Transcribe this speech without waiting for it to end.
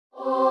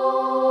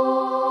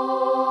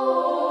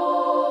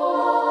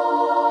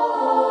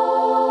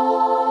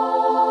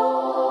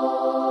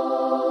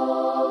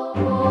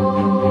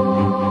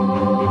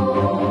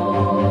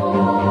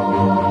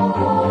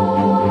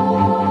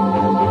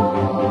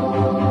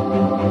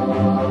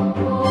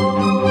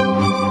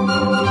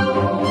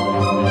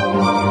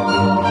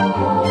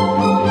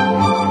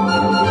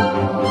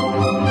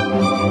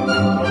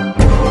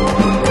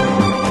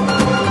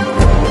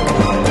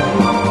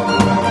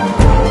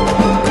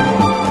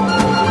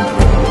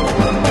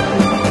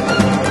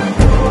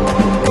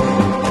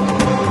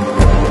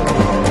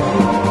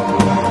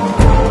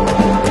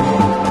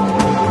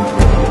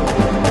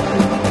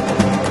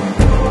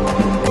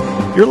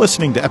You're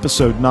listening to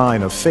episode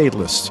 9 of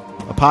Fadeless,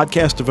 a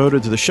podcast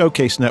devoted to the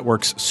Showcase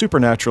Network's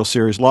supernatural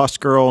series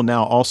Lost Girl,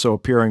 now also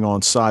appearing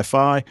on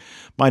Sci-Fi.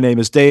 My name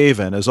is Dave,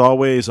 and as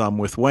always, I'm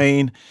with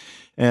Wayne.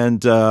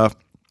 And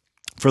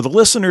for the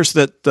listeners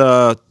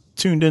that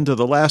tuned into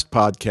the last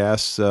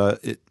podcast,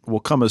 it will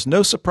come as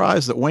no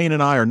surprise that Wayne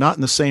and I are not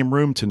in the same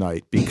room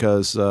tonight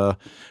because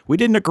we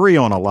didn't agree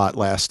on a lot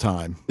last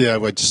time. Yeah,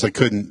 I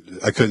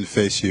couldn't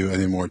face you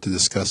anymore to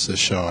discuss this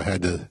show. I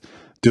had to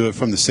do it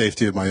from the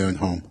safety of my own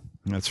home.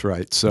 That's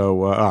right.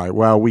 So, all right.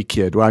 Well, we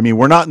kid. I mean,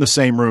 we're not in the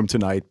same room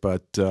tonight,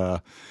 but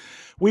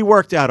we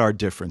worked out our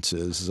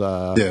differences.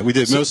 Yeah, we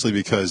did mostly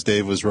because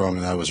Dave was wrong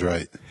and I was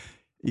right.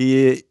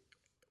 Yeah,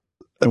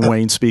 and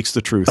Wayne speaks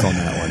the truth on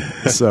that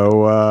one.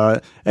 So,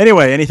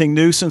 anyway, anything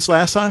new since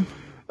last time?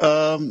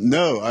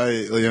 No,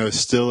 I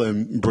still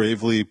am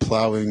bravely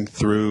plowing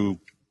through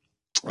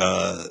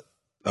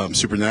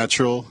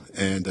Supernatural,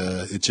 and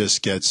it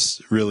just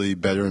gets really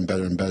better and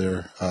better and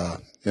better.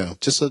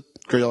 Just a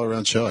great all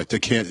around show. I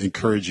can't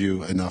encourage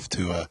you enough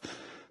to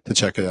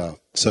check it out.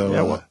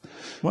 So,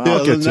 I'll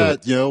other get than to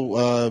that,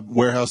 it.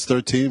 Warehouse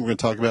 13, we're going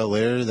to talk about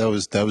later. That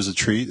was a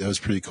treat. That was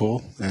pretty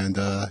cool. And,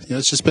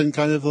 it's just been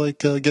kind of like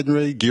getting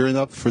ready, gearing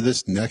up for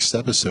this next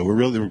episode.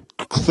 We're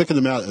clicking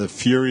them out at a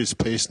furious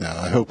pace now.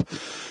 I hope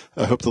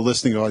the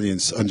listening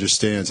audience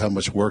understands how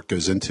much work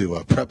goes into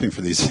prepping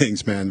for these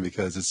things, man,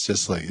 because it's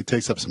just like it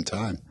takes up some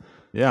time.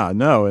 Yeah, I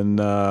know.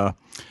 And, I'll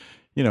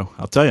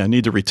tell you, I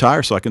need to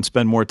retire so I can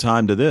spend more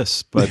time to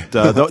this. But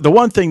the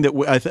one thing that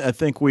I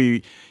think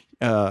we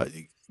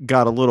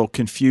got a little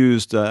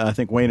confused, I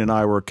think Wayne and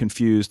I were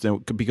confused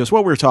because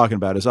what we were talking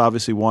about is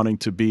obviously wanting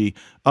to be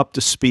up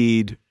to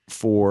speed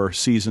for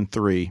season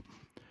 3.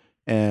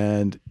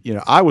 And,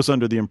 I was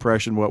under the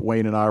impression what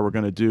Wayne and I were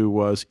going to do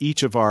was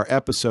each of our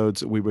episodes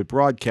that we would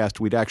broadcast,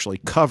 we'd actually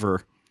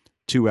cover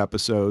 2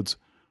 episodes.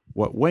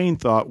 What Wayne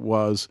thought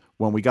was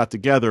when we got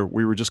together,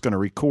 we were just going to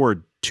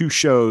record 2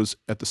 shows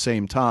at the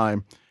same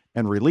time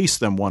and release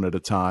them one at a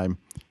time.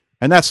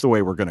 And that's the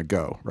way we're going to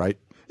go, right?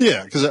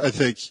 Yeah, because I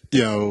think,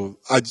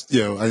 I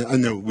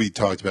know we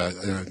talked about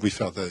it. We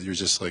felt that you're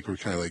just like, we're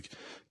kind of like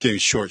getting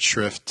short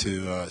shrift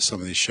to some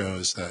of these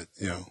shows that,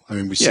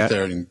 we sit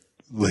there and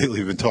lately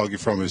we've been talking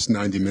for almost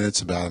 90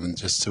 minutes about them, and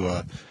just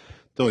to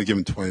only give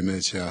them 20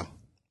 minutes,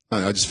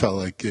 I just felt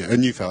like,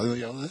 and you felt,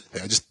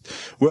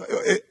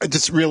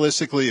 just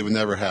realistically, it would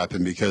never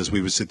happen because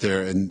we would sit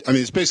there and,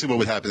 it's basically what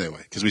would happen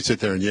anyway, because we'd sit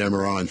there and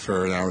yammer on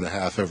for an hour and a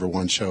half over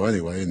one show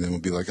anyway, and then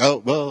we'd be like,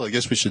 oh, well, I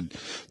guess we should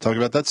talk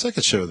about that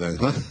second show then,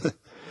 huh?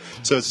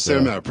 So it's the same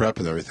amount of prep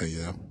and everything,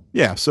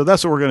 Yeah, so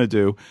that's what we're going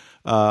to do.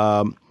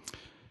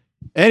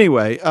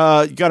 Anyway,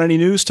 you got any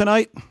news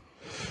tonight?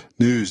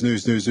 News.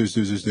 Not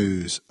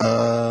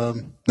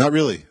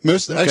really.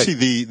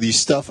 Actually, the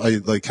stuff I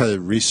kind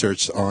of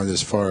researched on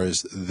as far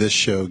as this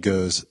show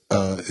goes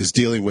is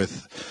dealing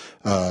with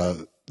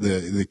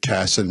the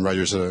cast and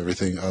writers and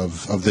everything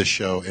of this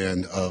show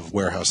and of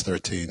Warehouse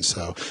 13.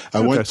 So I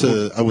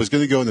was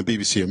going to go on the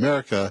BBC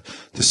America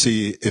to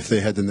see if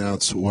they had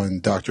announced when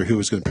Doctor Who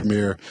was going to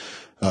premiere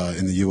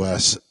in the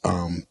U.S.,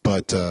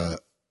 but I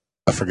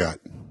forgot.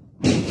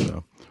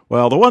 So.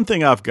 Well, the one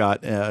thing I've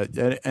got,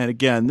 and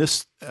again,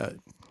 this,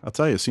 I'll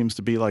tell you, seems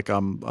to be like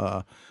I'm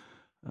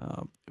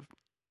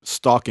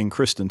stalking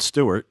Kristen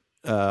Stewart.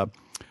 But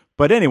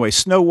anyway,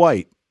 Snow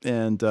White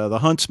and The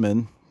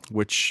Huntsman,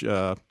 which,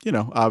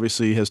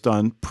 obviously has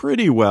done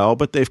pretty well,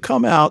 but they've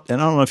come out, and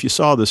I don't know if you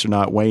saw this or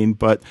not, Wayne,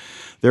 but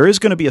there is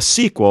going to be a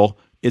sequel.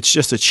 It's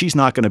just that she's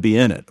not going to be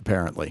in it,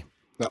 apparently.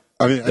 No,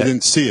 I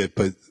didn't see it,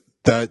 but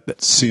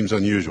that seems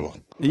unusual.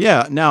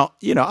 Yeah. Now,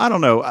 I don't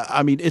know.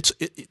 It's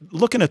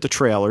looking at the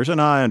trailers, and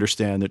I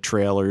understand that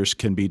trailers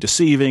can be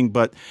deceiving,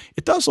 but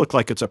it does look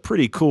like it's a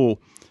pretty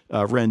cool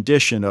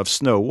rendition of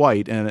Snow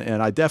White,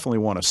 and I definitely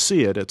want to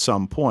see it at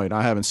some point.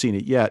 I haven't seen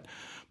it yet.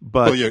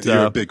 But well,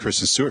 you're a big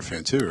Kristen Stewart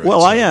fan too, right?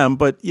 Well, I am,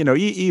 but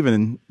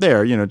even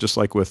there, just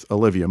like with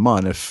Olivia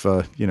Munn, if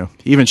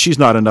even she's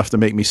not enough to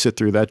make me sit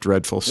through that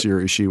dreadful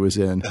series she was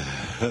in.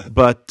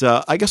 But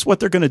I guess what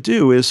they're going to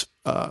do is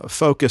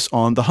focus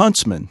on The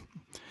Huntsman.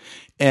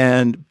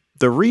 And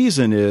the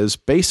reason is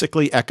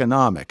basically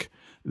economic,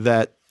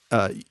 that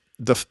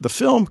the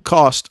film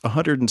cost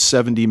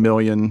 $170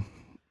 million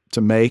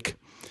to make,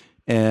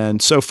 and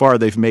so far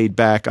they've made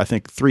back, I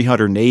think,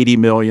 $380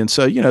 million.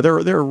 So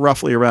they're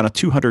roughly around a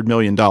 $200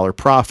 million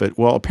profit.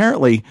 Well,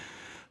 apparently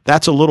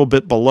that's a little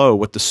bit below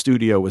what the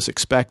studio was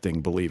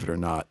expecting, believe it or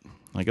not.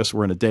 I guess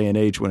we're in a day and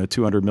age when a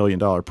 $200 million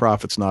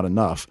profit's not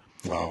enough.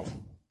 Wow,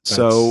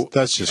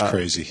 that's just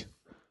crazy.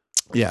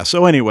 Yeah.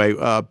 So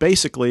anyway,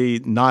 basically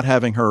not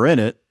having her in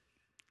it,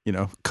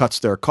 cuts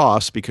their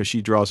costs because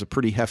she draws a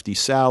pretty hefty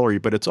salary,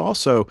 but it's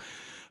also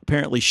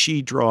apparently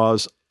she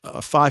draws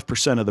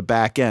 5% of the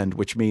back end,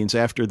 which means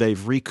after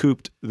they've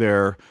recouped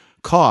their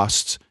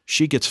costs,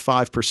 she gets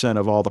 5%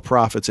 of all the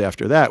profits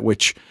after that,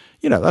 which,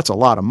 that's a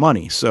lot of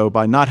money. So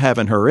by not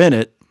having her in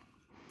it,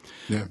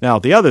 yeah. Now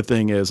the other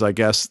thing is, I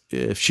guess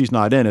if she's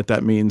not in it,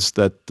 that means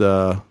that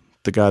the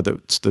guy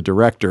that's the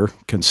director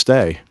can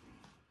stay.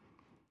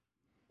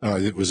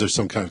 Was there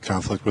some kind of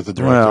conflict with the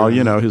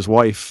director? Well, his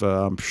wife,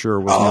 I'm sure,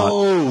 was not.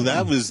 Oh,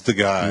 that was the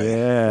guy.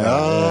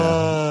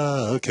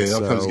 Yeah. Okay, that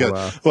comes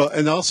together. Well,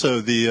 and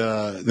also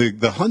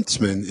the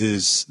huntsman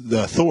is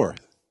the Thor.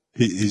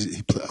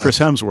 Chris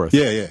Hemsworth.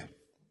 Yeah.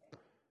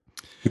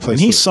 And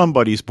he's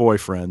somebody's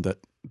boyfriend.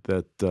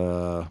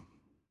 Well,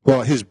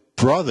 his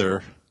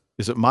brother.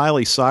 Is it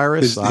Miley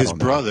Cyrus? His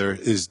brother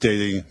is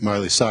dating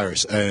Miley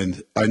Cyrus,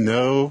 and I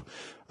know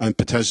I'm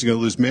potentially going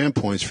to lose man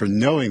points for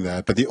knowing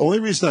that. But the only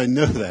reason I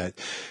know that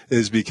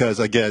is because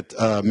I get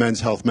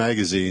Men's Health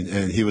magazine,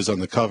 and he was on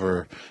the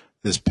cover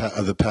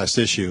of the past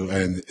issue,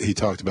 and he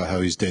talked about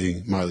how he's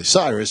dating Miley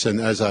Cyrus.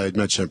 And as I had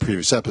mentioned in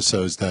previous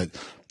episodes, that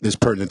is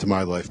pertinent to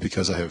my life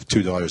because I have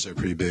two daughters that are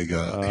pretty big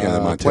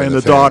Hannah Montana playing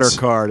the fans. daughter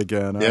card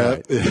again. All yeah.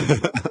 Right.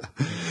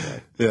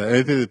 Yeah,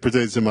 anything that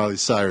pertains to Miley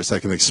Cyrus, I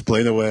can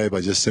explain away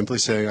by just simply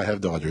saying I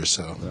have daughters.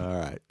 So, all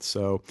right.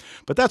 So,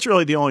 but that's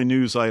really the only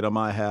news item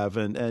I have,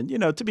 and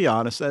to be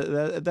honest,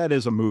 that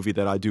is a movie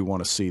that I do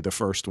want to see, the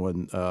first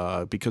one,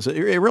 because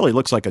it really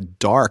looks like a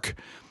dark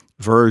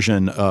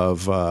version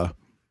of the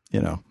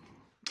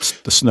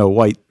Snow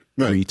White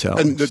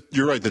retelling. And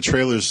you're right. The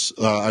trailers.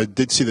 I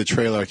did see the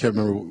trailer. I can't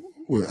remember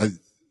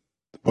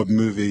what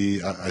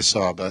movie I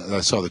saw, but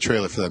I saw the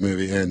trailer for that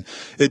movie, and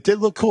it did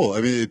look cool.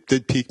 I mean, it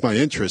did pique my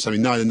interest. I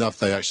mean, not enough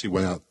that I actually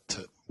went out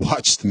to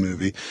watch the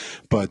movie,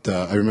 but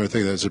I remember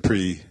thinking that was a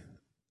pretty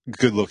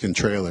good-looking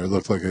trailer. It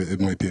looked like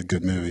it might be a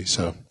good movie.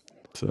 So,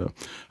 all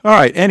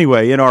right.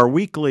 Anyway, in our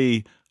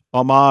weekly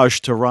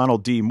homage to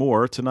Ronald D.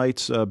 Moore,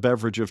 tonight's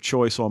beverage of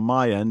choice on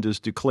my end is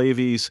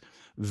DuClavy's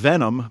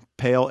Venom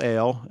Pale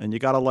Ale, and you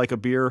got to like a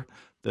beer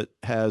that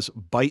has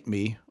 "Bite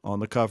Me" on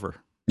the cover.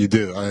 You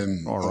do.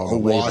 I'm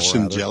awash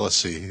in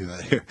jealousy.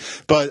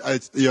 But I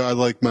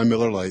like my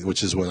Miller Lite,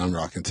 which is what I'm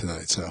rocking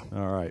tonight. So,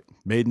 all right,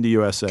 made in the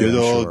USA. Good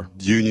old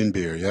Union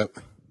beer. Yep.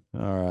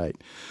 All right.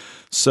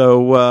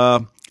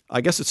 So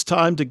I guess it's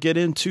time to get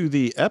into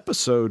the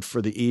episode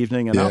for the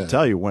evening, and I'll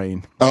tell you,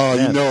 Wayne. Oh,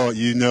 man,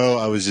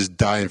 I was just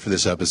dying for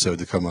this episode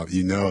to come up.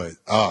 You know it.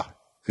 It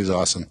was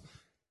awesome.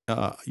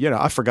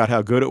 I forgot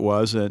how good it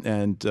was,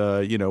 and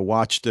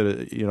watched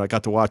it. I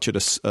got to watch it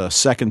a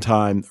second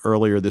time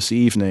earlier this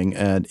evening,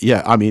 and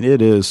I mean,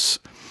 it's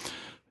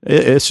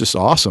just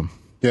awesome.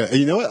 Yeah, and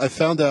you know what? I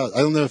found out. I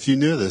don't know if you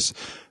knew this.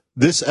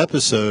 This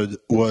episode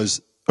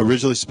was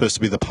originally supposed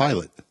to be the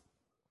pilot.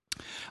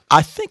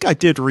 I think I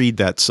did read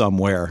that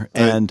somewhere,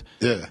 and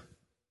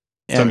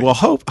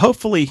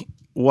hopefully,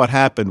 what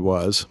happened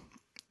was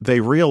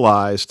they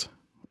realized.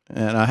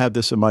 And I have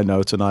this in my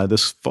notes, and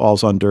this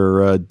falls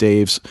under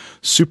Dave's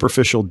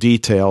superficial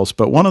details.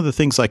 But one of the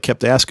things I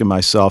kept asking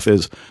myself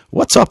is,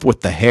 what's up with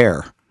the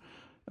hair?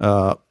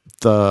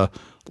 The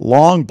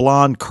long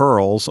blonde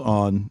curls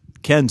on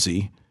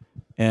Kenzie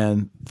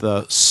and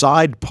the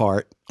side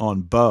part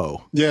on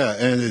Bo. Yeah,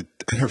 and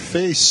her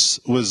face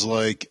was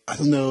like, I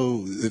don't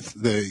know if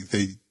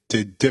they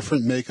did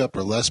different makeup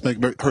or less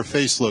makeup, but her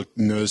face looked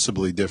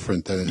noticeably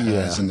different than it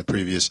has in the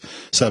previous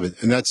 7.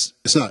 And it's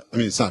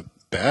not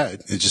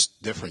bad. It's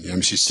just different. I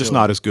mean, she's still just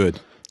not as good.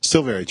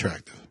 Still very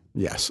attractive.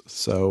 Yes.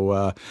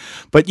 So,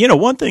 but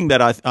one thing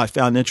that I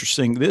found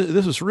interesting.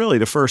 This is really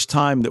the first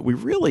time that we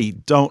really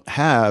don't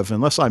have,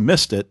 unless I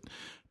missed it,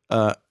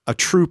 a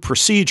true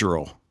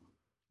procedural.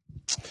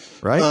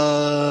 Right.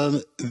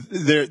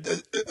 There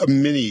a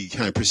mini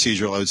kind of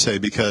procedural, I would say,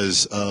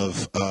 because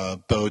of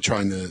Bo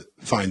trying to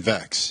find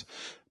Vex,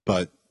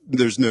 but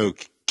there's no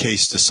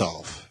case to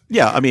solve.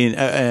 Yeah, I mean,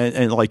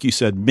 and like you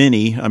said,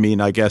 Minnie. I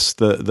mean, I guess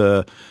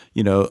the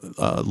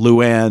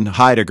Luann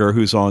Heidegger,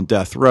 who's on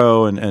death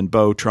row, and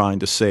Bo trying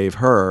to save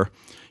her.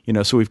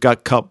 So we've got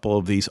a couple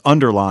of these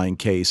underlying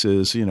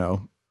cases.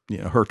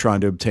 Her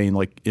trying to obtain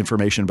like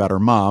information about her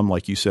mom,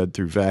 like you said,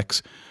 through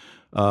Vex.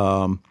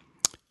 No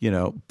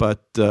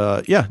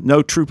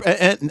true,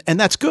 and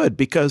that's good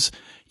because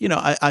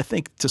I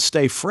think to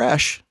stay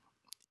fresh,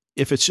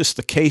 if it's just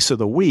the case of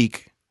the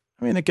week,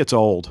 I mean, it gets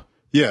old.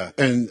 Yeah,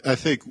 and I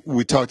think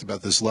we talked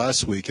about this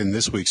last week, and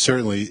this week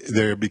certainly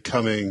they're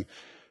becoming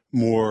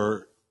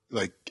more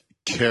like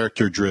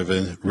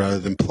character-driven rather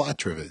than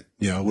plot-driven,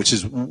 which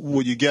is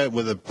what you get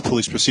with a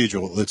police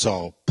procedural. It's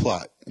all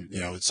plot,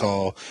 it's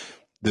all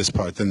this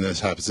part, then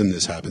this happens,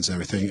 and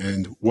everything.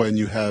 And when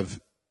you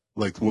have,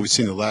 like what we've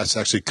seen the last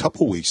actually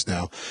couple weeks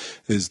now,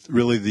 is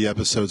really the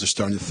episodes are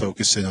starting to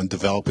focus in on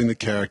developing the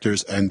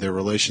characters and their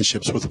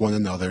relationships with one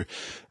another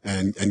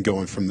and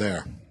going from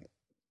there.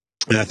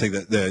 And I think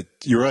that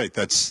you're right.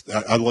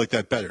 I like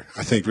that better.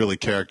 I think really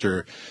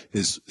character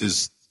is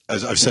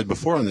as I've said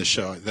before on this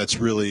show, that's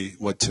really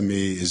what to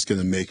me is going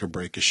to make or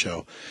break a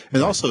show.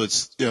 And also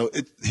it's,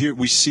 here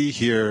we see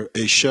here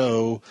a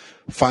show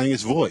finding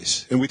its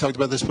voice. And we talked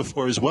about this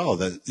before as well,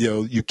 that,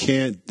 you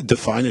can't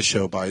define a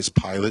show by its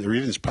pilot or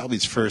even probably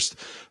its first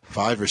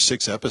 5 or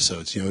 6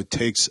 episodes. It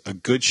takes a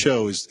good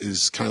show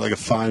is kind of like a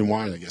fine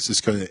wine, I guess.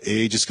 It's going to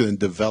age, it's going to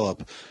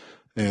develop.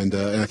 And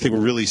I think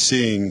we're really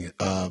seeing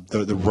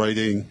the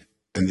writing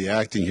and the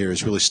acting here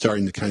is really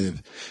starting to kind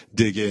of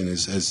dig in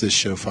as this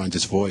show finds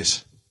its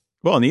voice.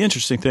 Well, and the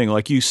interesting thing,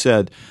 like you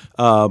said,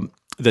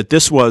 that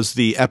this was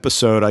the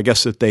episode, I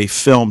guess, that they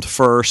filmed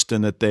first,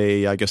 and that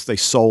I guess they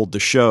sold the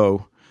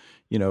show,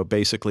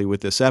 basically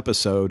with this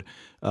episode.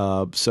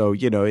 So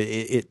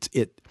it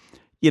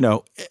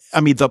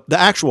I mean, the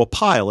actual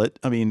pilot,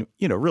 I mean,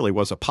 really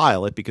was a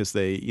pilot because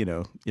they,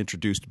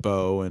 introduced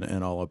Bo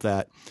and all of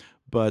that.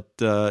 But,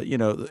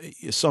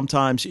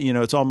 sometimes,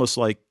 it's almost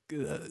like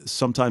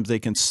sometimes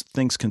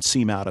things can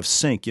seem out of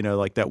sync,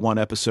 like that one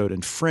episode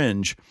in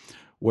Fringe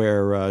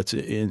where it's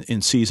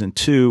in season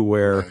 2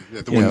 where,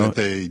 the one that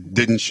they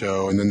didn't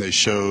show and then they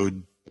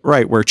showed.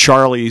 Right. Where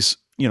Charlie's,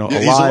 alive.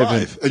 He's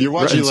alive. And you're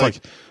watching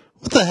like,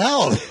 what the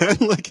hell,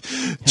 man? Like,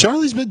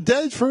 Charlie's been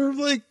dead for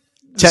like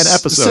 10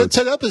 episodes.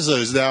 10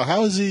 episodes now.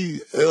 How is he?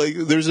 Like,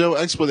 there's no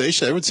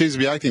explanation. Everyone seems to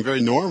be acting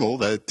very normal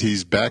that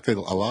he's back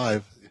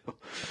alive.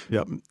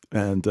 Yep.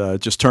 And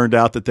just turned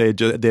out that they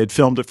had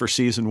filmed it for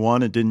season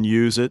 1 and didn't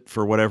use it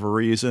for whatever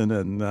reason.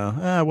 And,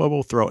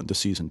 we'll throw it into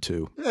season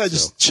 2. Yeah,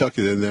 just chuck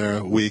it in there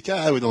a week.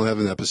 We don't have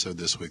an episode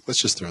this week. Let's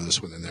just throw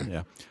this one in there.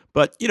 Yeah.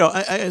 But,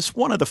 as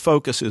one of the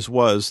focuses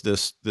was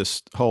this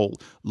whole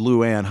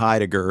Lou Ann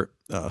Heidegger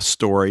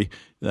story,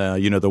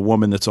 the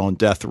woman that's on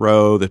death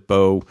row that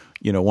Bo,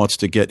 wants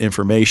to get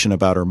information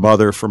about her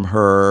mother from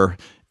her.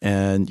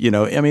 And,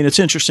 I mean, it's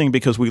interesting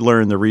because we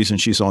learn the reason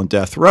she's on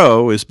death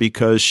row is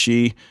because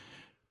she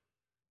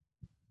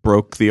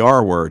broke the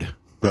R word.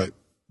 Right.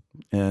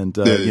 And,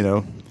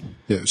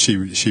 Yeah,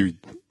 she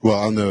well,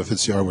 I don't know if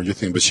it's the R word you're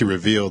thinking, but she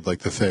revealed like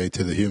the Fae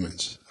to the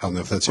humans. I don't know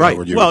if that's the R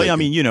word you're thinking. Well, I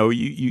mean,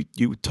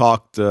 you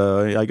talked,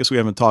 I guess we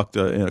haven't talked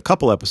in a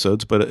couple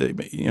episodes, but,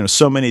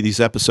 so many of these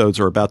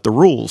episodes are about the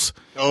rules.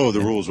 Oh, the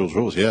rules,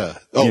 yeah.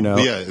 Oh,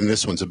 yeah, and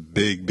this one's a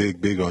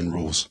big on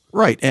rules.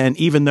 Right, and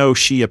even though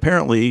she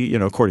apparently,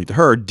 according to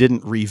her,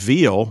 didn't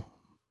reveal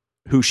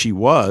who she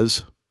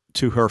was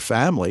to her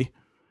family,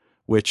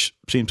 which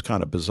seems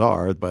kind of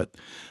bizarre, but,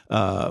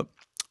 that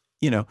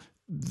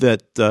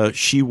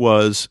she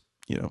was,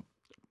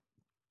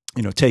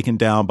 taken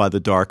down by the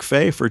Dark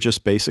Fae for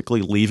just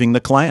basically leaving the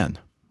clan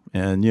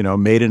and,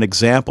 made an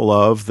example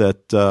of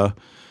that,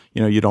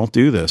 you don't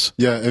do this.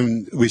 Yeah.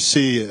 And we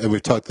see, and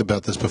we've talked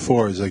about this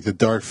before, is like the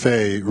Dark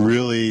Fae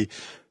really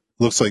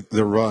looks like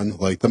they're run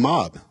like the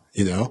mob,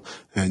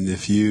 and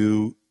if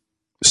you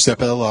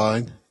step out of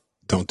line,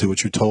 don't do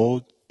what you're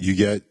told, you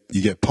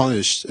get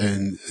punished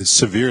and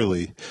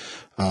severely.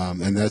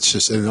 And that's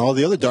just, and all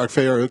the other Dark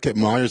Fae are okay.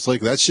 Myers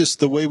like, that's just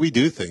the way we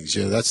do things.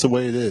 That's the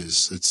way it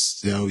is.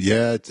 It's,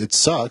 it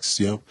sucks.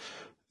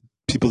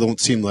 People don't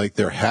seem like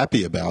they're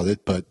happy about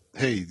it, but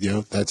hey,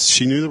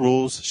 she knew the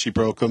rules. She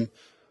broke them.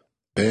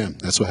 Bam.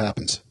 That's what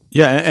happens.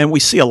 Yeah. And we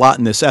see a lot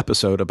in this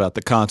episode about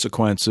the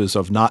consequences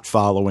of not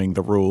following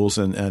the rules.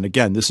 And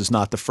again, this is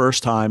not the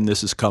first time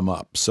this has come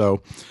up.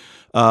 So,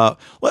 why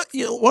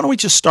don't we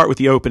just start with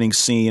the opening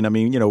scene? I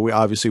mean,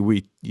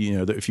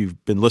 if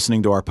you've been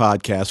listening to our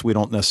podcast, we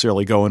don't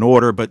necessarily go in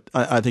order, but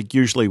I think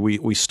usually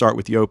we start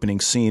with the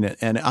opening scene,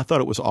 and I thought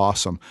it was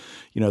awesome,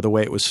 the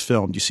way it was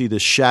filmed. You see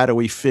this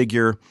shadowy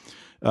figure,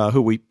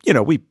 who we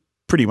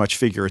pretty much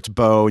figure it's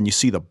Bo, and you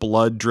see the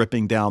blood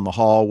dripping down the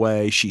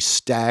hallway. She's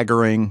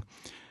staggering,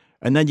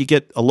 and then you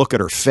get a look at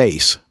her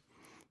face,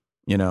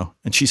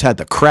 and she's had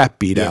the crap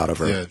beat out of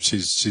her. Yeah,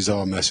 she's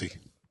all messy.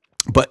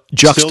 But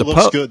still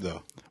looks good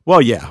though.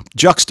 Well, yeah,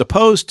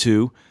 juxtaposed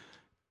to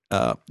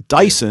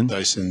Dyson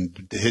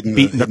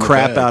beating the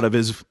crap out of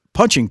his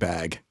punching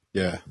bag.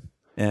 Yeah,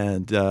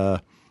 and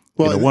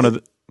one of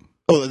the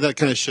that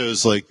kind of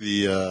shows like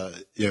the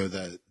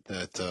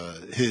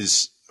that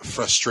his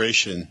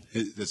frustration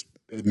that's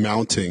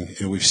mounting,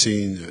 and we've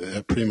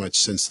seen pretty much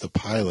since the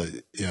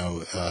pilot.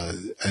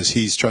 As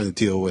he's trying to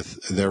deal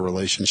with their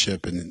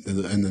relationship and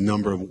the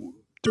number of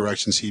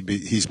directions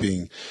he's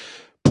being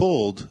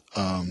pulled,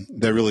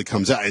 that really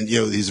comes out, and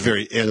he's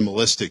very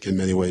animalistic in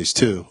many ways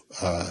too,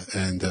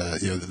 and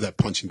that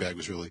punching bag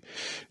was really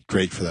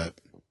great for that.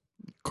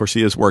 Of course,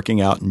 he is working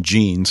out in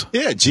jeans.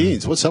 Yeah,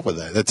 jeans. What's up with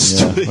that?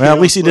 That's well,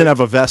 at least he didn't have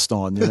a vest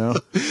on, Yeah,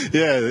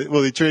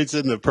 well, he trades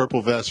in the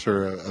purple vest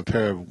for a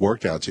pair of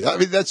workout jeans. I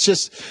mean,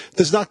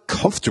 that's not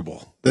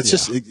comfortable. That's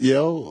just like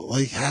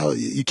how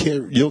you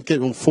don't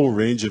get a full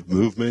range of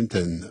movement,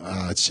 and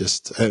it's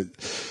just.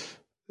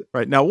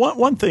 Right. Now,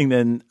 one thing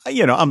then,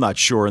 I'm not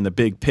sure in the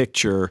big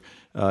picture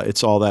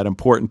it's all that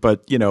important,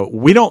 but,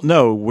 we don't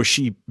know, was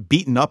she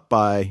beaten up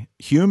by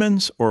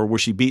humans or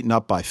was she beaten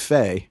up by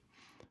Fae?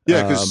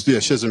 Yeah, because she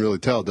doesn't really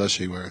tell, does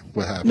she, what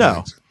happened?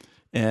 No.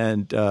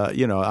 And,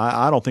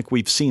 I don't think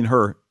we've seen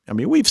her. I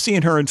mean, we've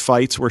seen her in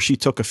fights where she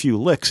took a few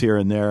licks here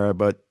and there,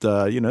 but,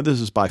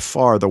 this is by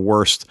far the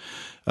worst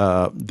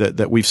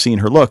that we've seen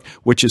her look,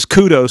 which is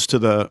kudos to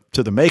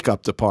the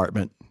makeup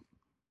department.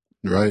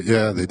 Right.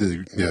 Yeah, they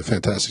did a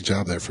fantastic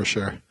job there for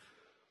sure.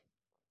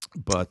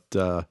 But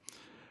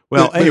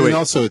anyway, and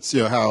also it's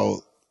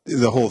how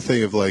the whole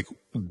thing of like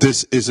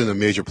this isn't a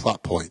major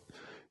plot point.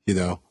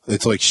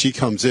 It's like she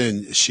comes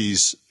in,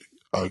 she's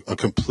a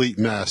complete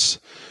mess,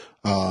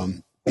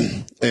 and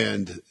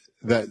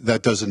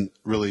that doesn't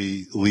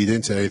really lead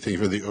into anything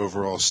for the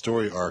overall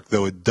story arc,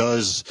 though it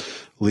does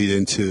lead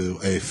into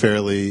a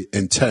fairly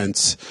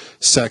intense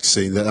sex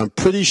scene that I'm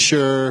pretty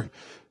sure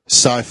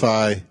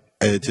Sci-Fi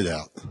edited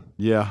out.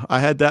 Yeah, I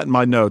had that in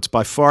my notes.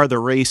 By far the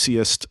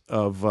raciest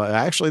of.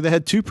 Actually, they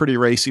had two pretty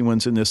racy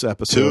ones in this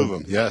episode. Two of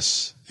them,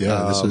 yes.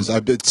 Yeah, this was.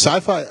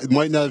 Sci-Fi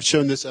might not have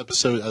shown this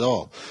episode at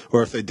all,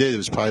 or if they did, it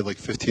was probably like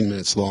 15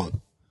 minutes long.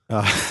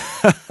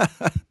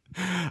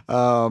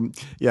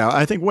 Yeah,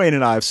 I think Wayne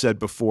and I have said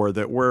before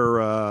that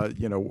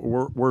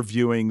we're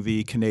viewing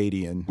the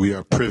Canadian. We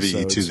are privy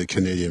episodes. to the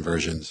Canadian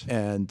versions,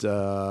 and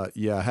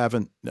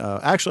haven't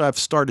actually. I've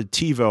started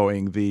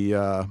TiVoing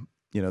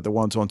the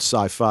ones on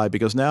Sci-Fi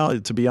because now,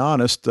 to be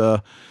honest,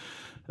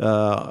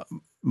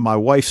 my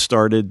wife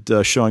started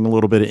showing a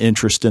little bit of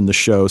interest in the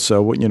show.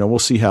 So we'll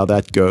see how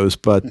that goes.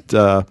 But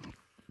but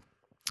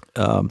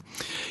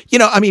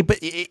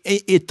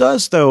it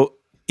does though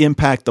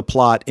impact the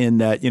plot in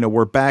that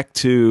we're back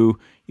to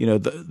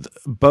the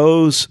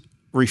Beau's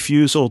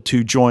refusal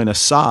to join a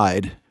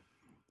side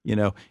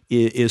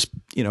is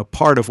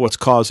part of what's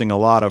causing a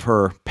lot of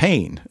her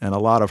pain and a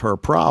lot of her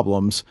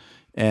problems,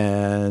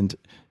 and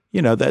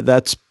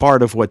that's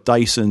part of what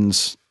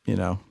Dyson's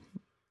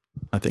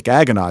I think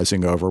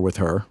agonizing over with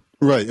her.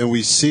 Right, and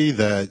we see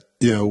that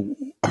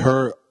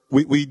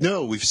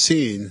we've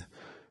seen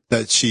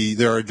that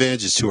there are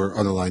advantages to her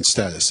unaligned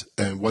status,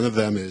 and one of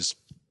them is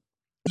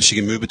she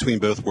can move between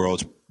both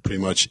worlds pretty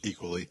much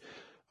equally.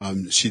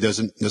 She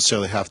doesn't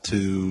necessarily have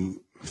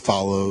to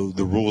follow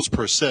the rules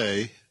per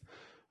se,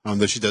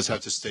 though she does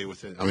have to stay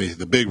within. I mean,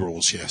 the big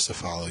rules she has to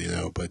follow,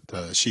 but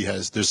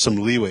there's some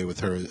leeway with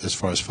her as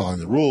far as following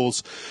the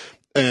rules.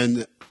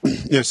 And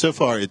so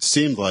far it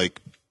seemed like,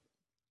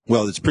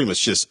 well, it's pretty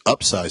much just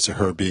upsides to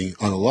her being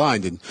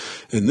unaligned. And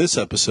in this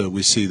episode,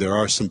 we see there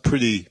are some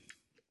pretty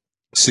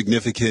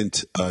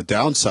significant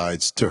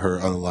downsides to her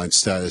unaligned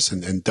status,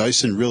 and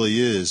Dyson really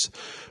is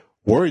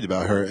worried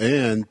about her.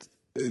 And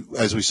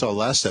as we saw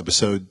last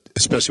episode,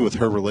 especially with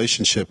her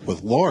relationship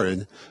with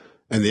Lauren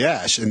and the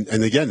Ash, and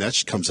again,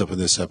 that comes up in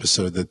this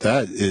episode,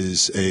 that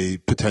is a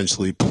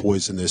potentially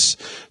poisonous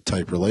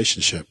type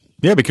relationship.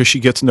 Yeah, because she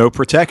gets no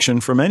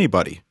protection from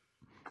anybody.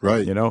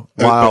 Right.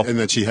 Wow. And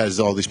then she has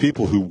all these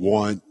people who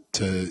want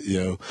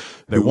to,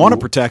 they want to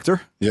protect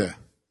her. Yeah.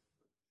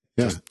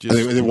 Yeah.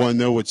 They want to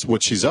know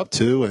what she's up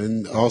to,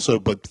 and also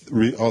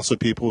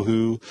people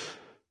who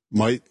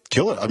might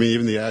kill her. I mean,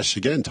 even the Ash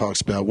again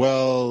talks about,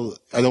 well,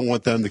 I don't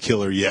want them to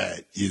kill her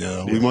yet.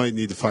 We might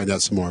need to find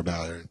out some more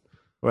about her.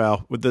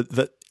 Well, with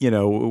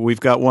we've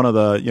got one of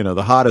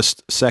the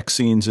hottest sex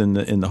scenes in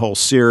the whole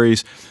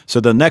series. So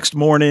the next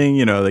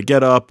morning, they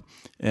get up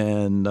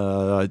and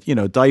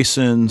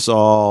Dyson's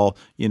all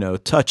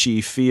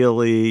touchy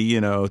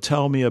feely,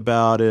 tell me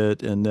about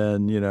it, and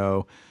then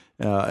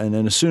and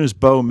then as soon as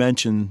Beau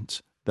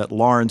mentions that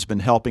Lauren's been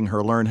helping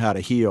her learn how to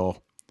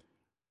heal,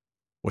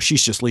 well,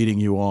 she's just leading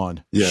you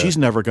on. Yeah. She's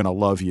never going to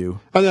love you.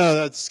 I know,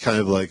 that's kind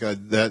of like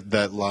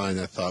that line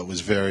I thought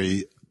was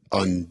very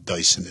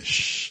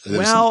un-Dyson-ish.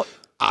 Well,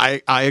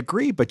 I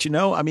agree, but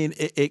I mean,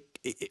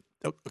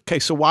 okay,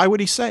 so why would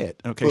he say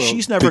it? Okay, well,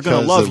 she's never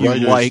going to love you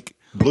like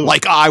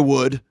I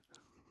would.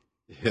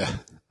 Yeah.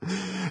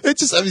 It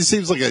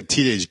seems like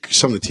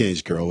some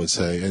teenage girl would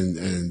say,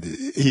 and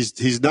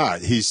he's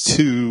not. He's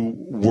too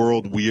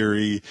world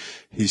weary.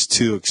 He's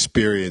too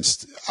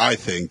experienced, I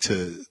think,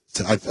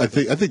 I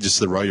think just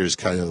the writers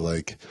kind of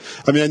like,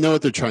 I mean, I know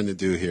what they're trying to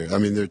do here. I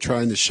mean, they're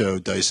trying to show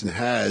Dyson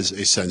has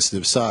a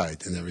sensitive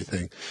side and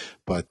everything,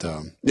 but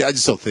I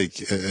just don't think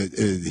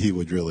he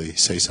would really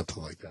say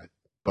something like that.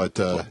 But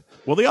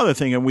well, the other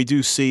thing, and we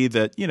do see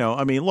that,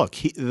 I mean, look,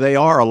 they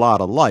are a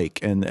lot alike,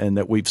 and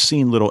that we've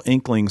seen little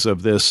inklings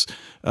of this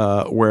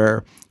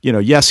where,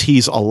 yes,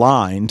 he's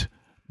aligned,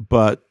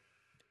 but,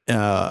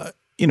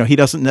 he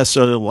doesn't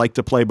necessarily like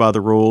to play by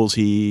the rules.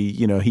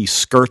 He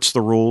skirts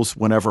the rules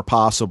whenever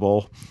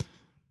possible.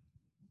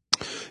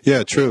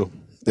 Yeah, true.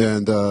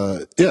 And,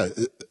 and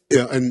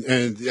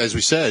as we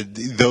said,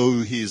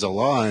 though he's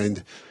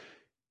aligned,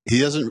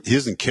 he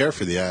doesn't care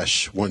for the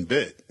Ash one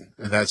bit.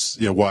 And that's,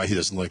 why he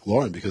doesn't like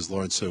Lauren, because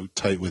Lauren's so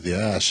tight with the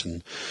Ash.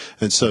 And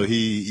so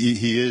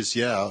he is,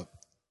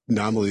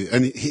 nominally,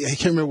 and I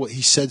can't remember what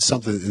he said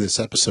something in this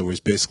episode where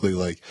he's basically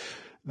like,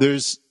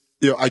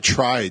 I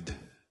tried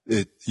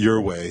it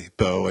your way,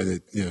 Beau,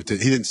 and he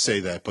didn't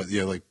say that, but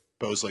like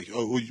Beau's like,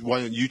 oh,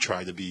 why don't you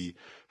try to be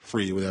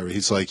free, whatever.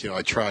 He's like,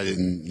 I tried it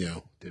and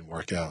didn't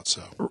work out.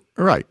 So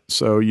right,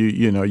 so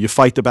you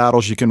fight the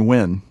battles you can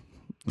win,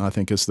 I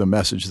think is the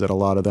message that a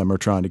lot of them are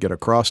trying to get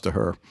across to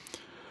her.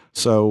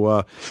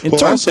 So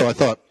also, I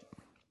thought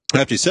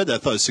after you said that, I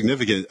thought it was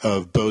significant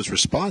of Beau's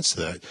response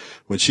to that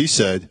when she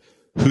said,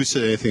 "Who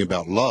said anything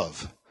about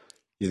love?"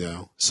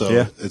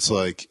 So it's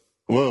like,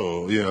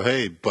 whoa,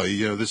 hey,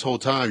 buddy, this whole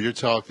time you're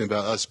talking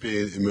about us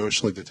being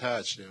emotionally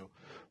detached.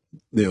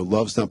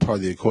 Love's not part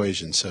of the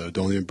equation, so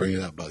don't even bring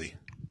it up, buddy.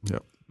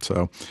 Yep.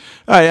 So,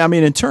 I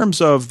mean, in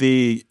terms of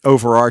the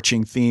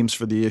overarching themes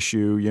for the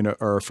issue,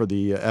 or for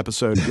the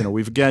episode,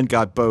 we've again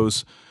got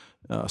Beau's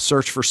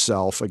search for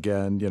self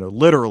again,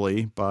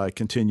 literally by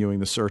continuing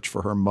the search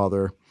for her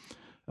mother.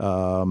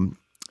 And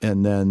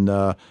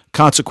then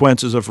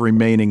consequences of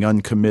remaining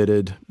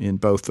uncommitted in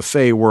both the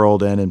Fae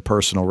world and in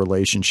personal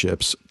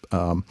relationships.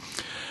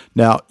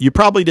 Now, you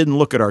probably didn't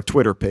look at our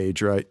Twitter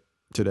page, right,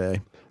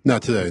 today?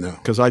 Not today, no.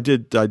 Because I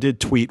did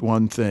tweet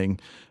one thing.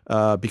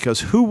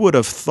 Because who would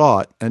have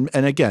thought? And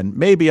again,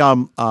 maybe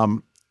I'm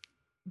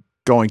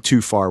going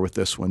too far with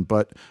this one,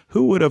 but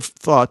who would have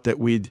thought that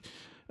we'd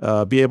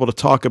be able to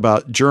talk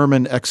about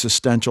German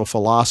existential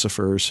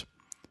philosophers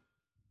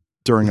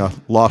during a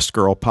Lost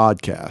Girl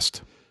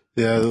podcast?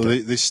 Yeah,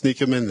 okay. They sneak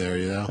them in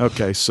there,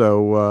 Okay,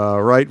 so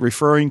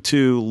referring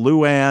to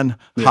Luan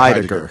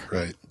Heidegger.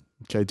 Right.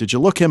 Okay, did you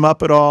look him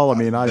up at all? I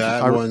mean,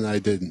 I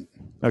didn't.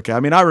 Okay, I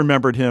mean, I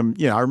remembered him.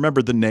 I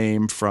remembered the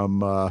name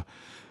from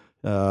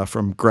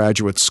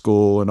graduate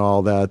school and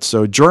all that.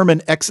 So,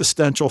 German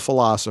existential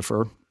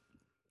philosopher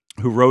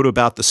who wrote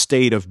about the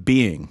state of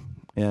being,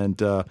 and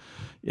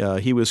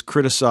he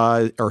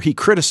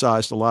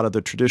criticized a lot of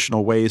the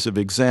traditional ways of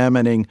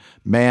examining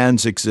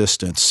man's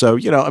existence. So,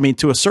 I mean,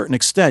 to a certain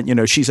extent,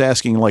 she's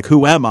asking like,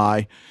 who am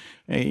I?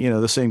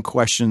 The same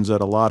questions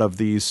that a lot of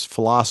these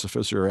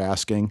philosophers are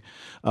asking.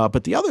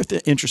 But the other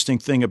interesting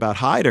thing about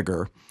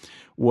Heidegger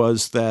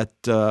was that,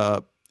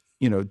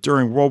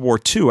 during World War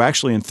II,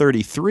 actually in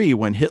 1933,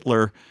 when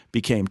Hitler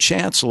became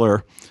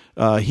chancellor,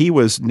 he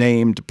was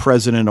named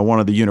president of one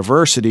of the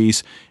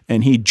universities,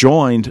 and he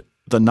joined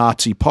the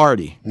Nazi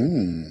Party.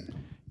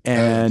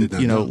 And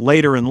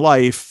later in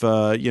life,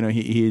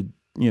 he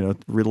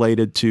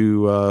related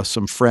to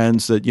some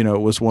friends that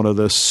it was one of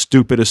the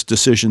stupidest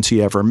decisions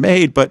he ever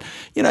made. But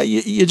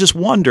you just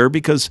wonder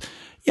because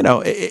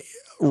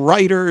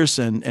writers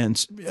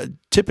and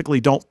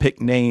typically don't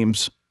pick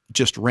names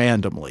just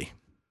randomly.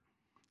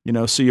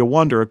 So you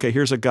wonder, okay,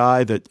 here's a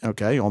guy that,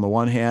 okay, on the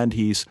one hand,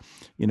 he's,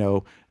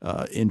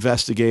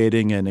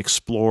 investigating and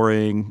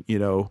exploring,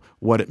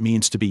 what it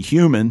means to be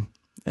human.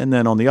 And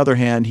then on the other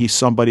hand, he's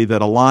somebody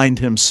that aligned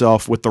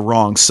himself with the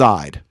wrong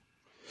side.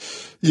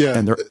 Yeah.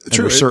 And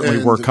there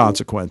certainly were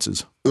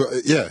consequences.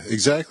 Yeah,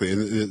 exactly.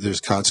 And there's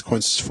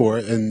consequences for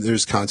it, and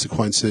there's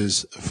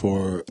consequences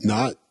for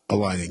not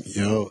aligning,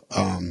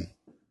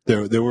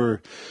 there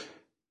were,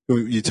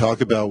 you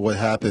talk about what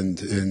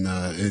happened in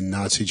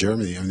Nazi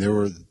Germany. I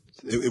mean,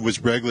 it was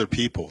regular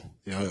people.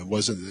 It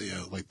wasn't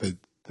like the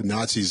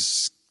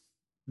Nazis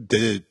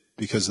did it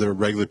because there were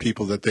regular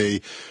people that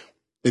they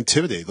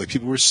intimidated. Like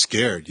people were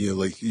scared. There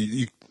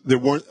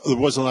wasn't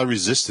a lot of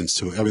resistance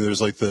to it. I mean, there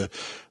was like the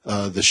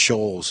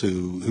Scholls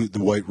who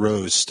the White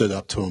Rose stood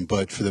up to them,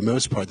 but for the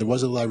most part, there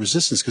wasn't a lot of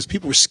resistance because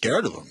people were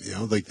scared of them.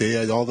 Like they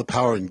had all the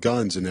power and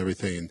guns and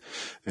everything,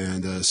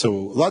 and so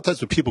a lot of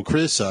times when people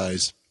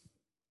criticize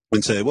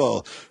and say,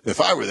 well,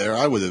 if I were there,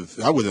 I would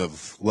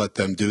have let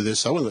them do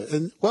this.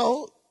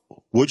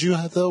 Would you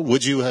have though?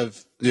 Would you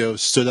have,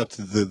 stood up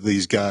to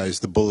these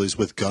guys, the bullies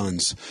with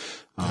guns,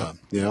 Now,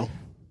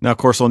 of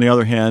course, on the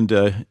other hand,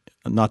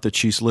 not that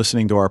she's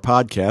listening to our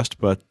podcast,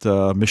 but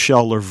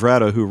Michelle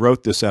Lovretta, who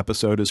wrote this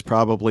episode, is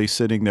probably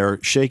sitting there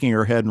shaking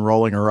her head and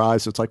rolling her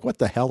eyes. It's like, what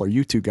the hell are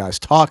you two guys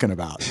talking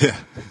about? Yeah.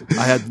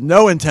 I had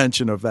no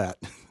intention of that.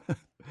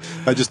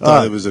 I just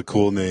thought it was a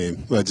cool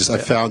name. I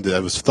found it. I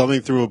was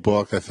thumbing through a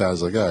book. I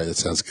was like, all right, that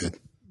sounds good.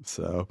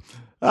 So,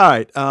 all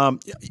right.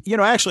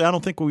 Actually, I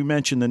don't think we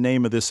mentioned the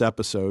name of this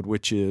episode,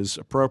 which is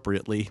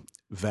appropriately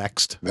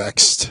Vexed.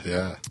 Vexed,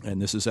 yeah.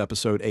 And this is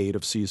episode 8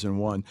 of season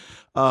 1.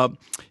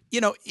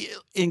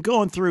 In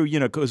going through,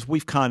 because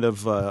we've kind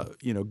of,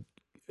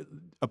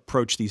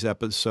 approached these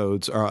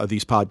episodes or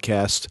these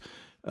podcasts,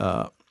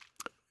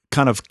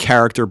 kind of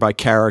character by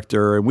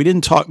character. And we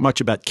didn't talk much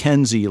about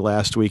Kenzie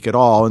last week at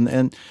all.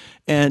 And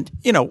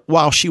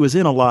while she was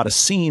in a lot of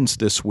scenes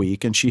this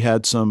week and she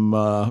had some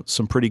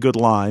pretty good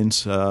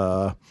lines.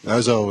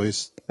 As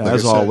always.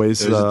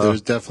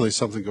 There's definitely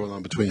something going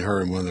on between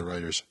her and one of the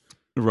writers.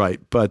 Right.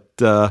 But,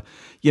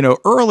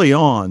 early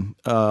on,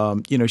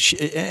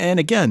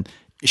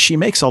 she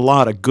makes a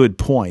lot of good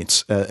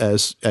points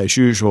as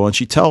usual. And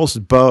she tells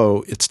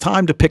Bo, it's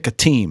time to pick a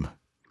team,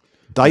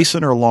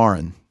 Dyson or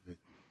Lauren.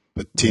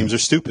 But teams are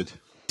stupid.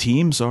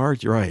 Teams are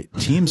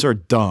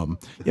dumb.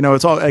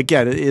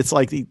 It's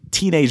like the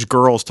teenage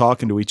girls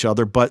talking to each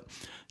other, but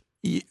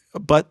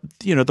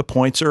the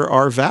points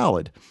are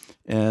valid.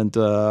 And,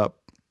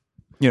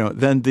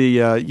 then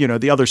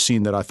the other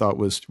scene that I thought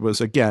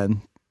was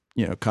again,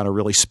 kind of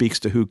really speaks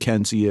to who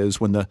Kenzie is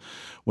when the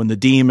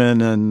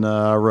demon, and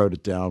I wrote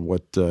it down.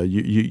 What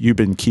you've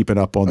been keeping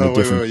up on the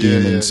different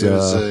demons.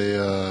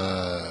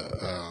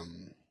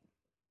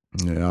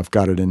 Yeah, I've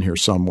got it in here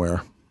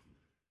somewhere.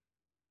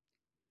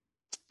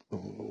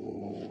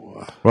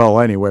 Well,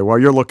 anyway, while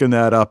you're looking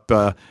that up,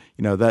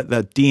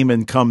 that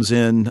demon comes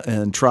in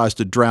and tries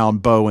to drown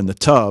Bo in the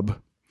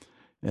tub,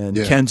 and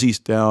Kenzie's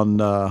down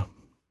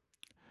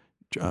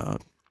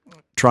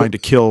trying to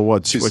kill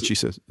what she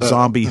says,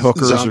 zombie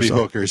hookers. Zombie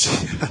hookers.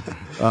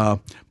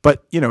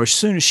 But as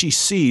soon as she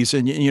sees,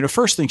 and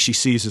first thing she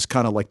sees is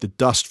kind of like the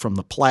dust from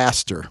the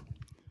plaster,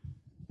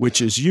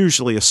 which is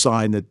usually a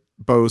sign that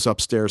Bo's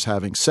upstairs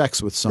having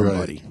sex with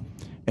somebody,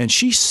 and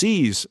she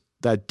sees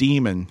that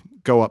demon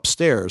go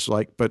upstairs,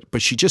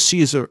 but she just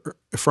sees her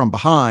from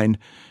behind,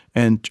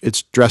 and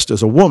it's dressed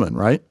as a woman,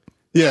 right?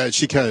 Yeah,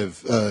 she kind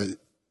of.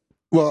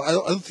 Well, I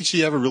don't think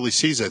she ever really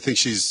sees it. I think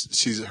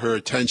she's her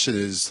attention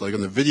is like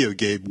on the video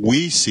game.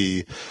 We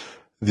see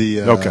the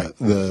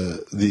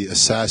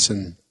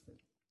assassin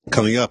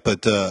coming up,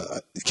 but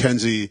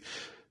Kenzie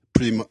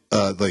pretty much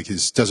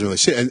doesn't really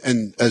see it.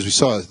 And as we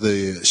saw,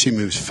 she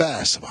moves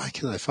fast. Why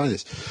can't I find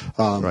this?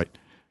 Right.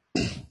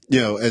 You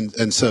know,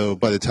 and so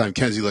by the time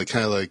Kenzie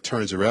kind of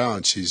turns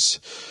around, she's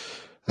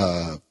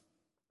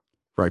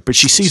right, but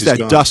she sees that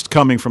gone. dust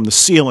coming from the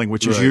ceiling,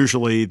 which is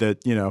usually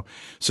that, you know.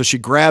 So she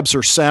grabs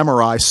her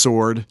samurai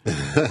sword,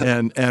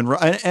 and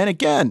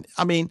again,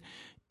 I mean,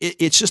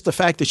 it's just the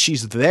fact that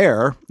she's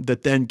there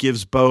that then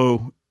gives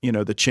Bo, you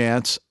know, the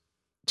chance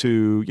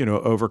to, you know,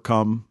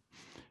 overcome.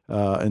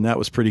 And that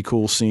was a pretty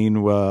cool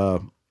scene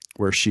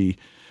where she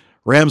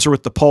rams her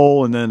with the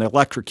pole and then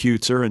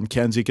electrocutes her, and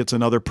Kenzie gets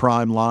another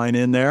prime line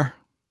in there.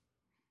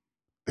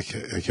 I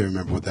can't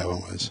remember what that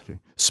one was.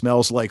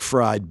 Smells like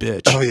fried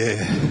bitch. Oh,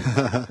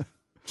 yeah.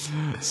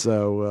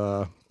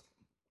 So,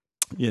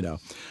 you know.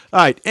 All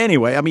right.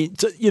 Anyway, I mean,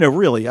 you know,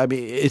 really, I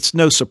mean, it's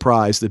no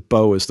surprise that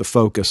Bo is the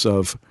focus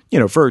of, you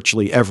know,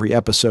 virtually every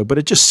episode. But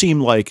it just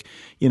seemed like,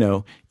 you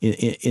know,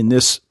 in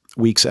this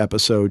week's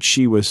episode,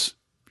 she was,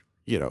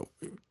 you know,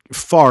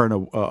 far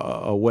and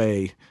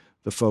away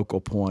the focal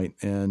point.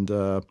 And,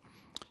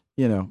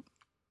 you know,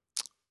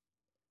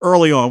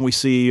 early on, we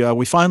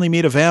finally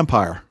meet a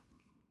vampire.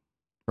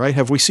 Right?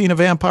 Have we seen a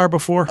vampire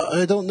before?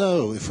 I don't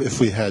know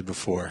if we had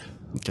before.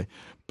 Okay.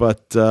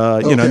 But,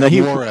 you know,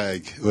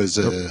 Morag was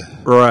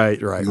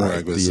Morag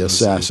was the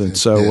assassin.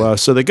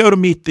 So they go to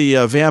meet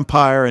the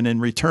vampire, and in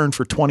return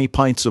for 20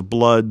 pints of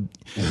blood,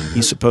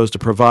 he's supposed to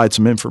provide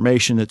some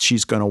information that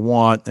she's going to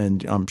want.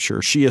 And I'm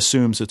sure she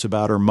assumes it's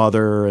about her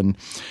mother, and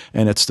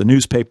it's the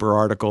newspaper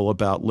article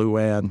about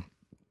Luann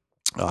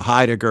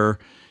Heidegger.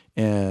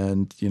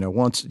 And, you know,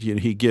 once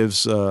he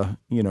gives her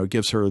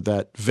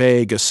that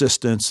vague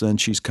assistance, then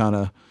she's kind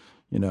of,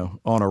 you know,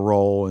 on a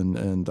roll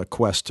and a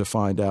quest to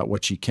find out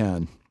what she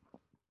can.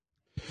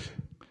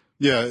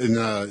 Yeah.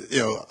 And, you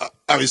know,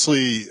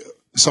 obviously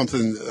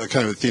something,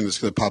 kind of a theme that's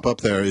going to pop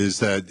up there is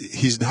that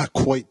he's not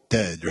quite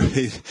dead,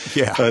 right?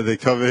 Yeah. They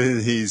come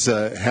in, he's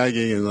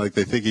hanging, and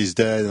they think he's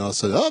dead, and all of a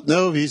sudden, oh,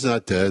 no, he's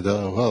not dead.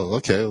 Oh, well,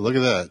 okay, look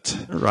at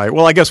that. Right.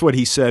 Well, I guess what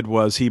he said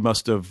was he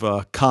must have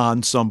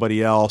conned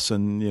somebody else,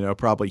 and, you know,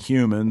 probably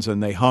humans,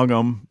 and they hung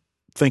him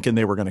thinking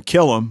they were going to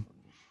kill him.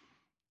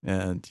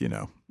 And, you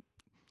know,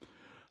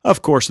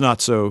 of course, not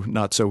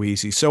so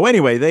easy. So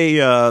anyway,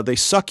 they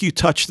suck you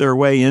touch their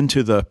way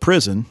into the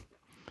prison.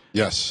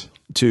 Yes.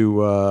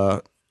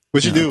 To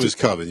which you knew was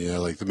coming, you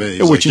know, the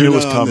minute which you knew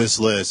was coming. On this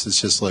list,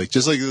 it's just like the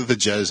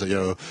Jedi, you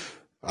know,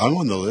 I'm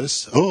on the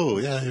list. Oh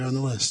yeah, you're on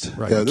the list.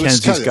 Right. Yeah,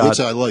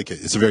 which I like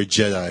it. It's a very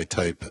Jedi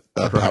type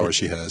power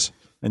she has.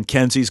 And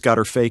Kenzie's got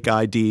her fake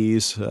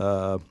IDs,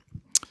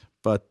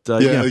 but yeah,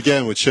 you know,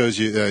 again, which shows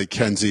you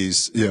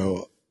Kenzie's, you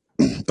know,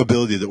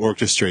 ability to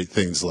orchestrate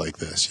things like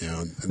this, you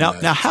know.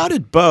 Now, how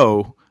did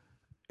Bo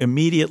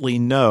immediately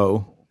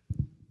know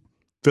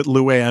that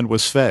Luann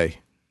was Faye?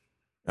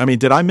 I mean,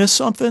 did I miss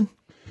something?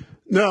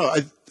 No,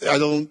 I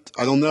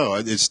don't know.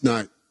 It's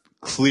not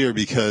clear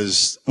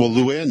because, well,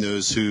 Luann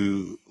knows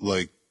who,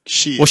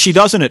 she is. Well, she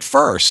doesn't at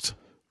first.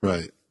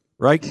 Right.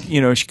 Right? You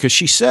know, because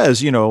she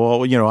says, you know,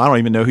 well, you know, I don't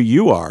even know who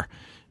you are.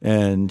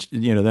 And,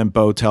 you know, then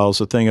Bo tells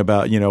the thing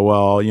about, you know,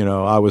 well, you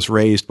know, I was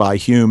raised by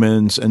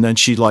humans. And then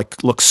she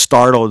looks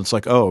startled. It's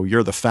like, oh,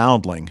 you're the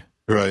foundling.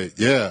 Right.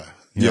 Yeah.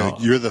 Yeah,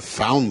 you're the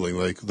foundling,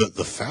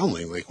 the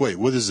foundling. Wait,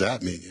 what does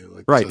that mean?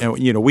 Right, and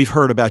you know we've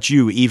heard about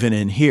you even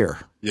in here.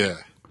 Yeah.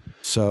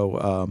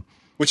 So,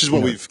 which is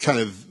what we've kind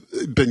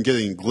of been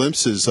getting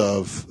glimpses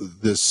of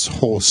this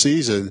whole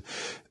season,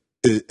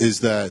 is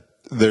that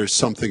there's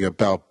something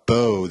about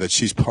Bo that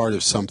she's part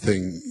of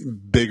something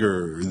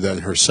bigger than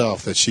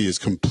herself that she is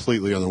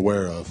completely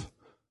unaware of,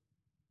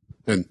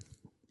 and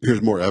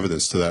here's more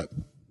evidence to that.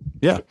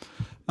 Yeah.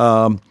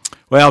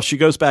 Well, she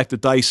goes back to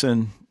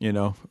Dyson, you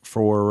know,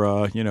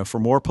 for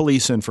more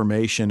police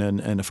information,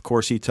 and of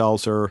course he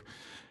tells her,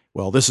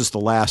 well, this is the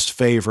last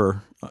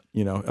favor,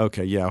 you know.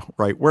 Okay, yeah,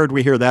 right. Where did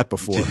we hear that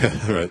before?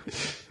 Yeah, right.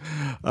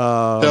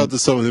 Tell to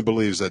someone who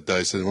believes that,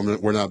 Dyson.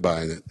 We're not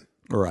buying it.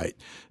 Right,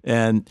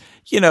 and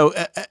you know,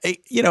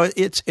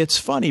 it's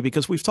funny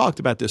because we've talked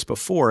about this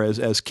before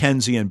as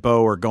Kenzie and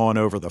Bo are going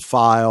over the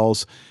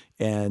files,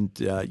 and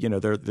you know,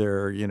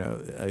 they're you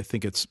know, I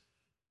think it's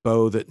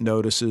Bo that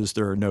notices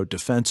there are no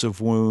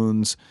defensive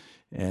wounds,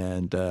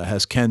 and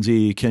has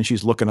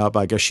Kenzie's looking up.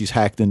 I guess she's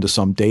hacked into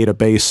some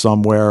database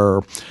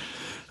somewhere,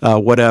 or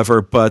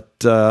whatever. But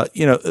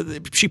you know,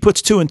 she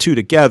puts two and two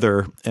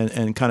together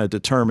and kind of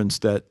determines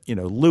that, you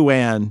know,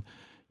 Luann,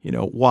 you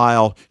know,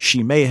 while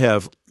she may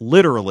have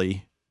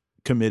literally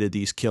committed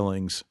these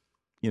killings,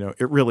 you know,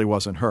 it really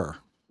wasn't her.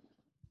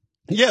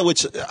 Yeah,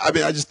 which I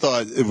mean, I just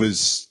thought it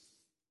was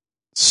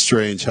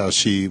strange how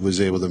she was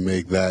able to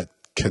make that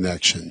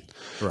connection.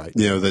 Right.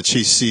 You know, that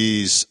she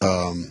sees,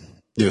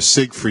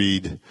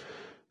 Siegfried,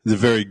 the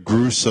very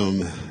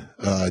gruesome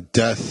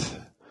death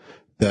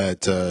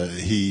that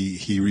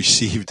he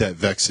received at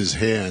Vex's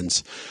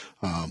hands.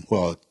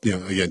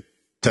 Again,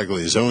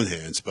 technically his own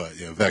hands, but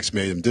Vex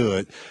made him do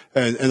it.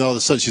 And all of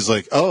a sudden she's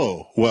like,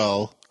 oh,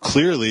 well,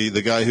 clearly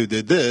the guy who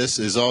did this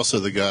is also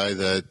the guy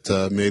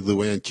that made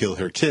Luann kill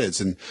her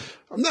kids. And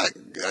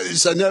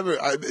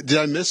did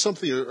I miss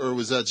something, or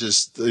was that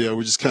just,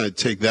 we just kind of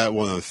take that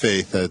one on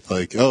faith that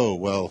like, oh,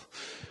 well,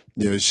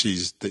 that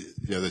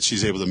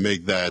she's able to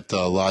make that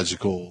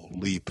logical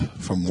leap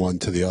from one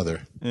to the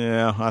other.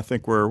 Yeah, I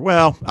think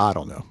I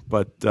don't know.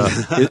 But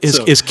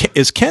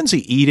is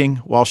Kenzie eating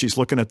while she's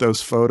looking at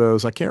those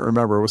photos? I can't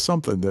remember. It was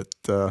something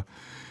that,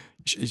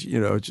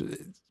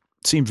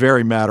 seemed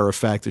very matter of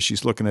fact that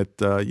she's looking at,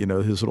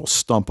 his little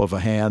stump of a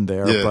hand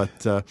there.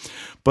 Yeah.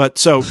 But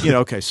so,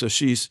 okay, so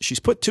she's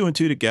put two and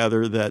two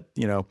together that,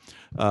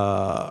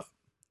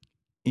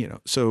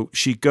 so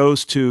she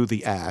goes to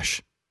the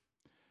Ash.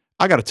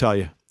 I got to tell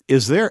you,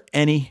 is there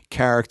any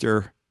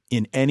character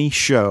in any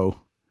show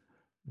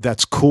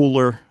that's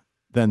cooler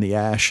than the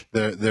Ash?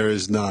 There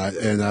is not.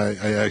 And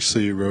I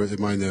actually wrote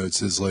in my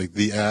notes is like,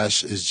 the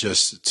Ash is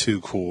just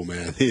too cool,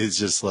 man. He is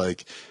just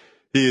like,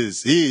 I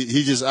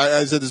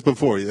said this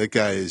before, that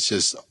guy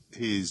is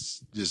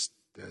he's just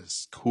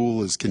as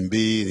cool as can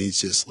be. And he's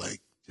just like,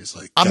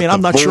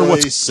 I'm not sure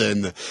what's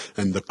and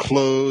the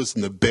clothes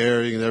and the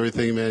bearing and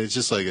everything, man. It's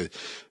just like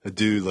a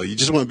dude, like you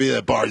just want to be at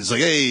that bar. It's like,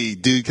 hey,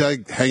 dude, can I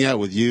hang out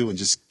with you and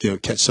just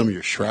catch some of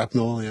your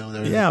shrapnel?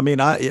 Yeah, I mean,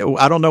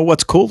 I don't know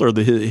what's cooler,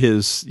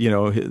 his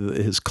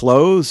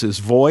clothes, his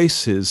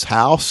voice, his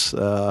house.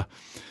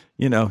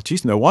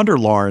 Geez, no wonder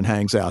Lauren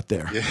hangs out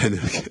there. Yeah,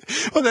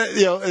 well,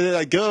 and then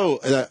I go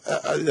and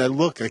I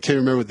look. I can't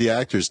remember what the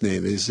actor's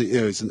name is.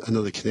 He's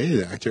another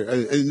Canadian actor,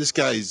 and this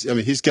guy's. I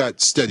mean, he's got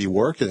steady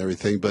work and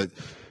everything, but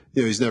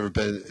he's never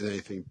been in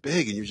anything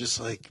big. And you're just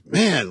like,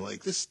 man,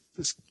 like this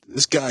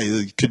guy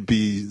could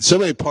be so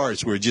many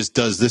parts where he just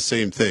does this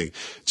same thing,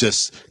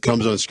 just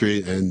comes on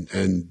screen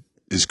and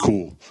is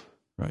cool.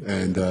 Right.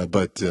 And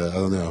but I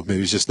don't know.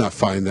 Maybe he's just not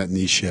finding that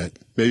niche yet.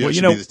 Maybe I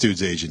should be this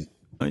dude's agent.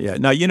 Yeah.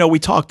 Now, we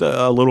talked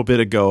a little bit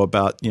ago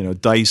about,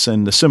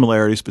 Dyson, the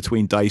similarities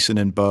between Dyson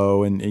and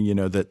Bo, and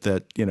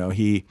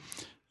he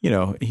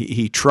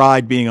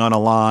tried being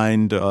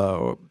unaligned,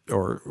 or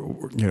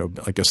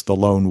I guess the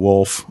lone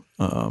wolf,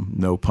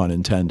 no pun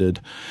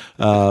intended.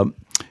 And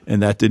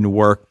that didn't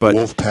work, but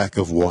wolf pack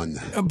of one.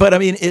 But I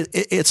mean,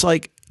 it's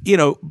like,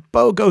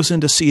 Bo goes in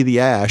to see the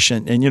Ash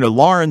and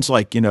Lauren's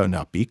like,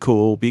 no, be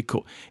cool.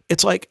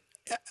 It's like,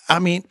 I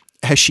mean,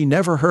 has she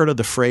never heard of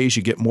the phrase,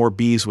 you get more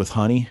bees with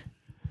honey?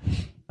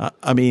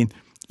 I mean,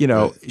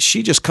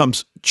 she just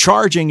comes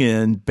charging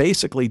in,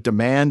 basically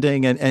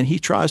demanding, and he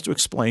tries to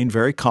explain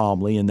very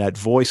calmly in that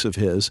voice of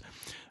his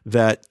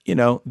that,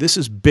 this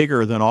is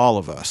bigger than all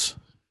of us,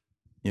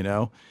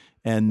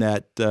 and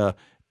that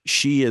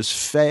she is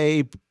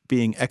Faye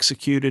being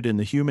executed in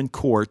the human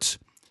courts.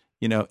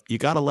 You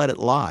got to let it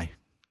lie.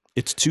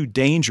 It's too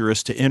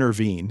dangerous to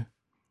intervene.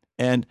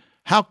 And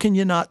how can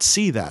you not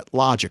see that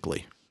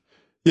logically?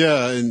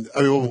 Yeah. And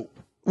I mean,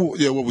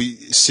 what we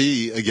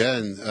see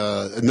again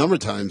a number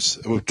of times,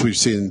 which we've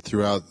seen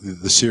throughout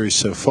the series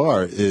so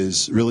far,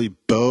 is really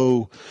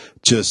Bo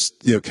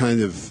just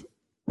kind of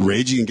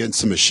raging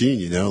against the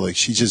machine. Like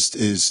she just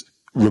is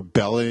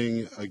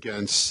rebelling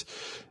against.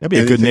 That'd be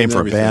a good name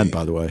for a band,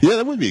 by the way. Yeah,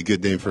 that would be a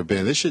good name for a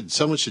band.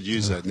 Someone should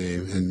use that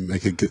name and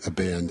make a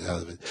band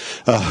out of it.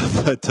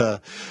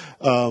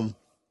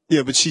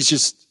 But she's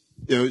just.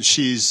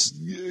 She's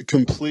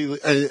completely,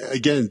 and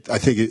again, I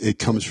think it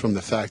comes from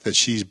the fact that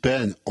she's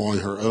been on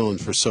her own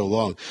for so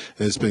long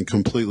and has been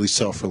completely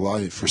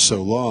self-reliant for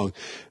so long,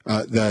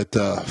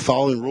 that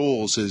following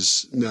rules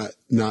is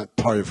not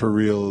part of her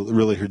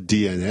really her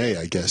DNA,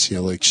 I guess.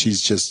 Like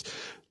she's just,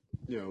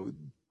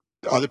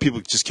 other people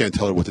just can't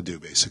tell her what to do,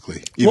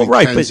 basically. Even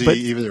Kenzie, but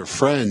even her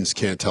friends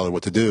can't tell her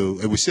what to do.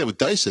 And we see that with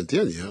Dyson,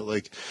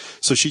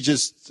 so she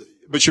just,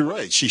 but you're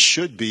right, she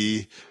should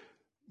be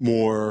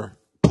more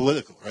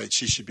political, right?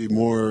 She should be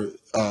more,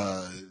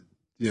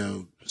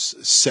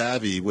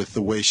 savvy with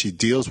the way she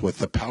deals with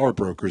the power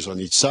brokers on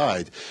each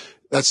side.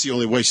 That's the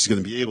only way she's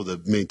going to be able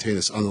to maintain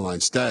this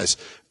unaligned status.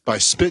 By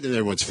spitting in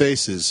everyone's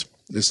faces,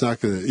 it's not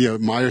going to.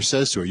 Meyer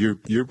says to her, "You're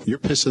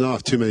pissing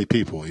off too many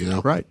people."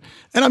 Right.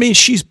 And I mean,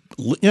 she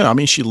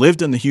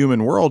lived in the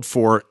human world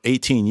for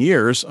 18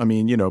 years. I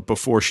mean,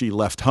 before she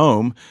left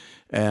home.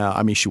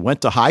 She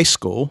went to high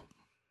school.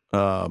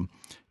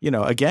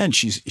 Again,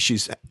 she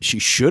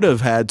should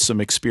have had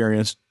some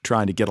experience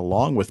trying to get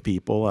along with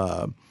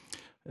people.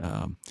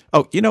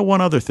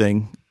 One other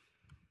thing.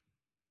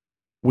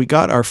 We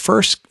got our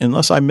first,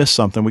 unless I missed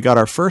something, we got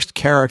our first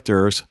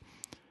character's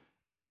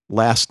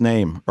last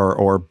name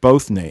or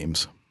both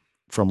names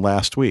from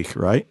last week,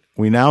 right?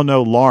 We now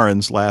know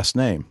Lauren's last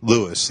name.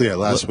 Lewis, yeah,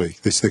 last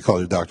week. They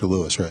called her Dr.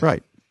 Lewis, right?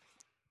 Right.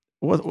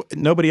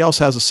 Nobody else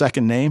has a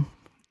second name?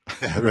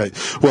 Yeah,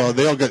 right. Well,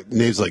 they all got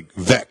names like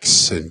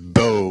Vex and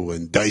Bo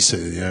and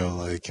Dyson,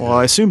 like. Well,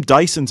 I assume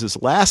Dyson's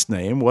his last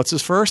name. What's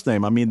his first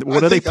name? I mean, what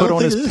do they put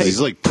on his paycheck?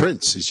 He's like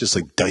Prince. He's just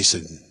like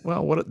Dyson.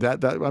 Well, what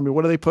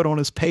do they put on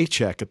his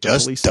paycheck at the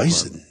police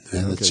Dyson. department?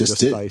 Yeah, that's Okay,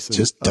 just it. Dyson.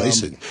 Just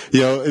Dyson.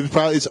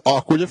 It's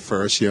awkward at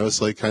first.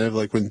 It's like kind of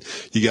like when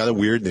you got a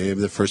weird name.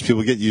 The first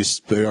people get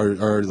used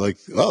are like,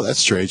 oh, that's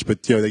strange,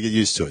 but they get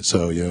used to it.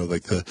 So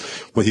like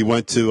when he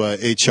went to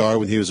HR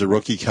when he was a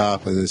rookie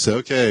cop, and they said,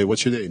 okay,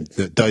 what's your name?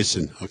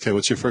 Dyson. Okay,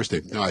 what's your first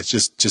name? No, it's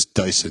just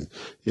Dyson.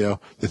 They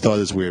thought it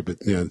was weird, but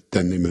then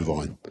they move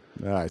on.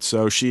 All right,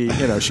 so she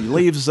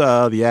leaves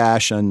the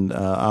Ash, and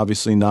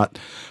obviously not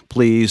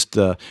pleased.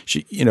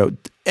 She,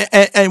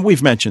 and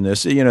we've mentioned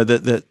this,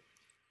 that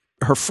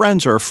her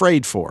friends are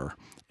afraid for her.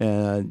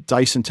 And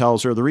Dyson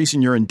tells her the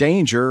reason you're in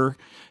danger,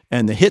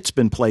 and the hit's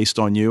been placed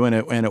on you, and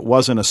it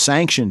wasn't a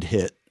sanctioned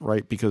hit,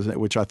 right?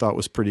 Which I thought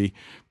was pretty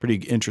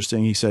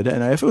interesting. He said,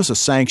 and if it was a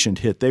sanctioned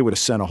hit, they would have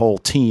sent a whole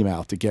team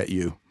out to get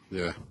you,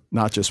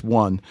 not just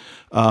one.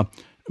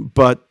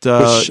 But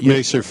which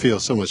makes her feel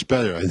so much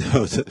better. I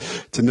know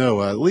to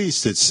know at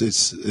least it's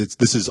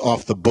this is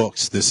off the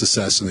books, this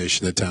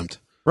assassination attempt.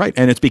 Right,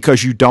 and it's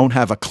because you don't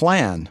have a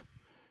clan.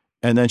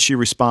 And then she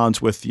responds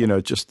with,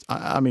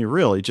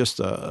 really just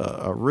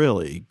a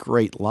really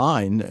great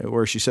line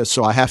where she says,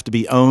 "So I have to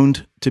be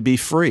owned to be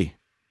free."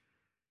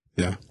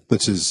 Yeah,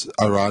 which is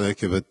ironic,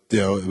 but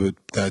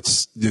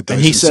that's. And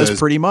he says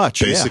pretty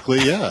much, basically,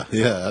 yeah.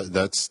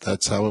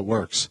 That's how it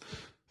works.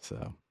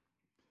 So.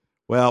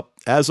 Well,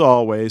 as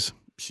always,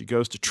 she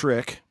goes to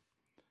Trick,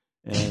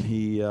 and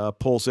he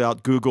pulls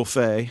out Google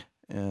Faye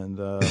and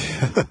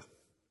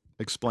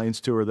explains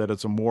to her that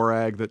it's a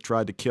Morag that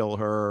tried to kill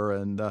her.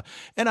 And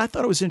I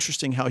thought it was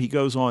interesting how he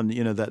goes on,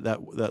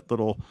 that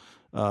little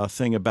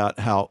thing about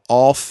how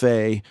all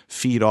Fae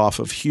feed off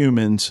of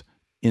humans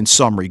in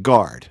some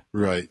regard.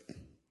 Right.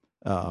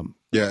 And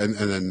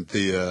then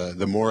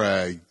the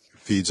Morag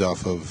feeds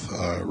off of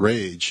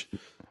rage.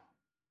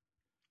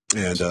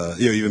 And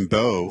even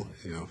Bo,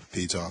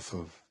 feeds off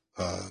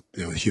of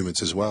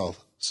humans as well.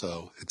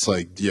 So it's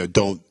like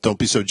don't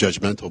be so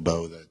judgmental,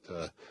 Bo,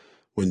 that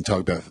when you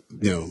talk about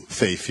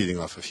Fae feeding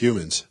off of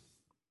humans.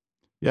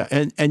 Yeah,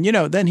 and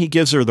then he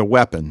gives her the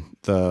weapon,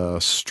 the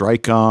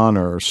Strykon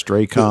or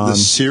Straycon, the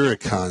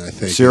Syricon, I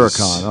think.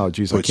 Syricon. Oh,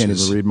 geez, I can't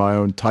even read my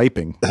own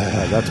typing.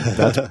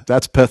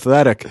 That's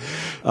pathetic.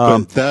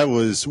 But that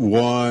was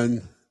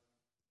one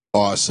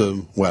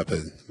awesome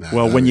weapon. Man.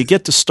 Well, when you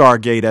get to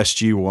Stargate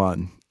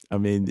SG-1. I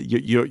mean,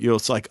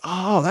 it's like,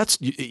 oh, that's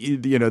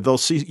you'll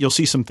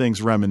see some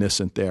things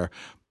reminiscent there,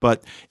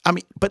 but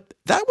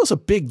that was a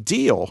big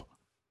deal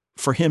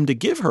for him to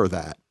give her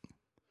that,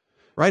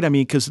 right? I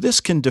mean, because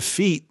this can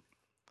defeat.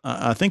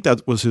 I think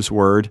that was his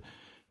word.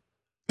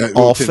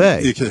 All Fae.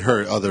 It can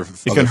hurt other.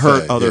 It can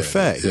hurt other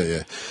Fae.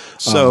 Yeah.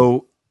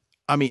 So,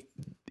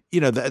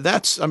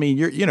 that's. I mean,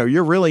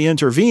 you're really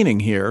intervening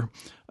here.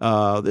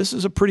 This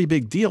is a pretty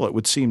big deal. It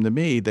would seem to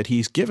me that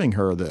he's giving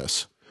her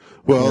this.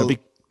 Well.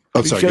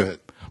 I'm sorry, go ahead.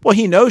 Well,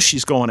 he knows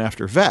she's going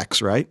after Vex,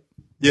 right?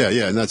 Yeah,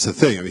 and that's the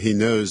thing. I mean, he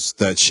knows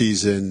that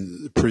she's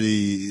in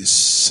pretty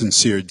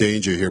sincere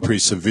danger here, pretty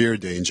severe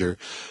danger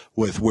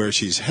with where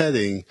she's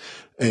heading,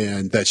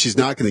 and that she's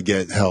not going to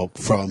get help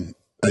from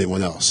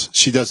anyone else.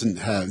 She doesn't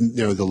have,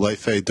 the Light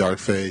Fae, Dark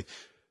Fae.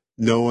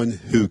 No one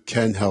who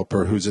can help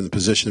her, who's in the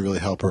position to really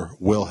help her,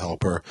 will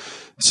help her.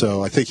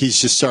 So I think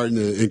he's just starting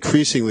to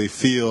increasingly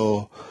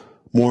feel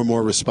more and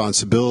more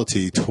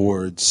responsibility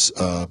towards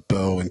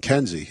Bo and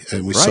Kenzie,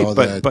 and we saw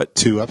that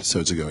 2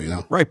 episodes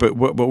ago. Right, but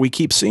we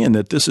keep seeing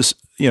that this is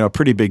a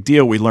pretty big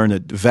deal. We learn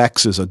that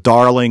Vex is a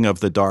darling of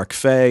the Dark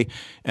Fae,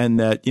 and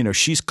that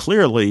she's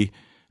clearly,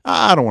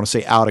 I don't want to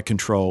say out of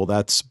control.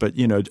 But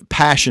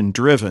passion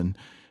driven,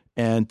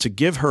 and to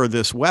give her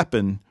this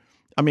weapon.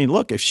 I mean,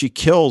 look, if she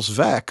kills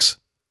Vex,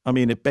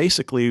 it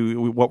basically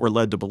what we're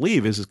led to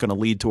believe is it's going to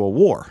lead to a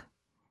war.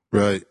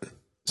 Right.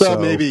 Well,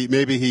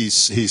 maybe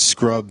he's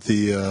scrubbed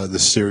the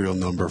serial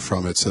number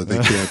from it, so they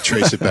can't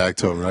trace it back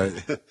to him,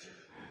 right?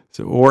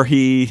 So, or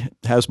he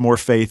has more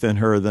faith in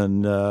her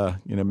than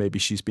maybe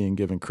she's being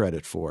given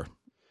credit for.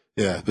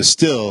 Yeah, but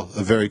still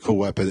a very cool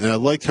weapon, and I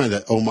like kind of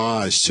that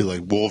homage to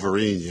like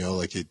Wolverine.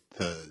 Like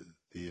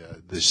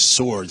the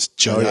swords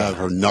jut out of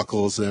her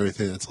knuckles and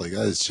everything. That's that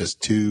is just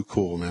too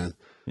cool, man.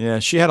 Yeah,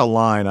 she had a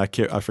line. I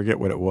forget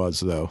what it was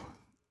though.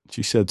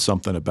 She said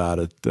something about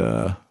it.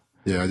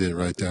 Yeah, I didn't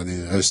write down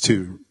either. I was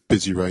too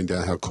busy writing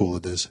down how cool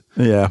it is.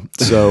 Yeah.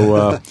 So,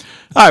 all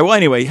right. Well,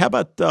 anyway, how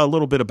about a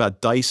little bit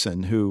about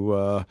Dyson,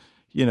 who,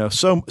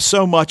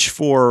 so much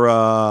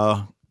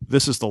for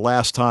this is the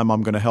last time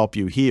I'm going to help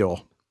you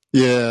heal.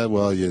 Yeah.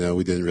 Well,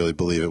 we didn't really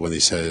believe it when he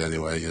said it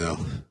anyway,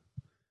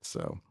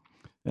 So,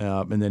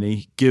 and then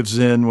he gives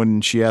in when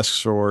she asks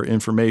for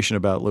information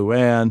about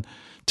Luann,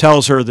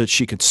 tells her that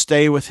she could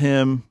stay with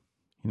him,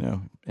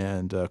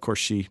 and of course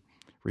she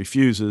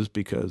refuses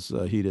because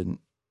he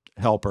didn't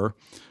help her.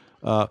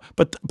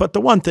 But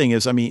the one thing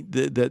is,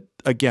 that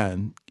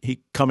again,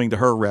 he coming to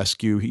her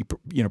rescue, he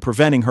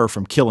preventing her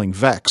from killing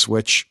Vex,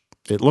 which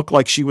it looked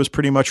like she was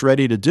pretty much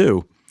ready to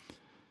do.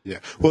 Yeah.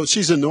 Well,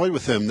 she's annoyed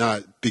with him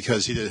not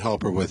because he didn't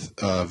help her with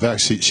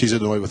Vex. She's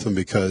annoyed with him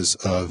because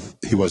of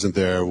he wasn't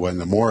there when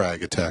the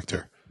Morag attacked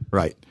her.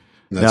 Right.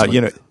 Now,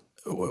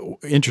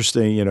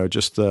 interesting,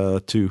 just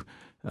to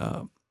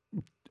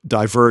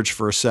diverge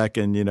for a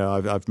second,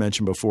 I've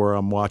mentioned before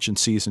I'm watching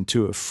season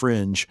 2 of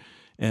Fringe,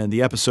 and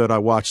the episode I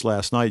watched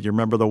last night, you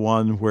remember the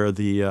one where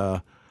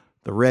the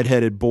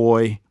redheaded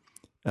boy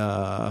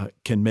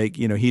can make,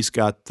 he's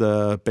got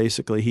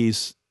basically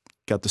he's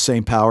got the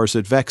same powers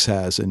that Vex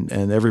has, and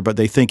everybody,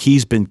 they think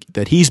he's been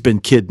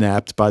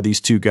kidnapped by these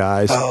two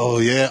guys. Oh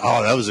yeah,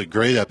 that was a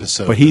great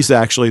episode. But he's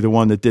actually the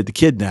one that did the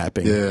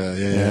kidnapping. Yeah.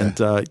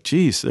 And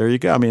geez, there you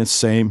go. I mean, it's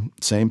same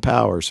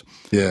powers.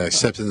 Yeah,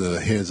 except in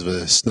the hands of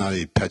a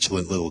snotty,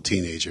 petulant little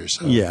teenager.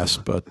 So. Yes,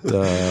 but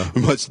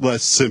much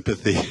less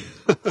sympathy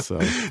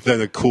than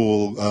a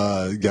cool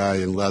guy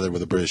in leather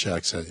with a British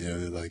accent.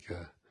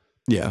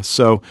 Yeah.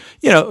 So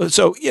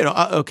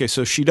okay.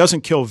 So she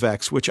doesn't kill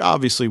Vex, which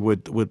obviously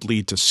would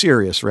lead to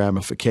serious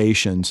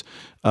ramifications.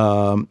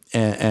 Dyson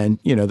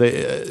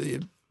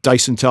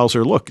tells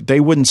her, "Look, they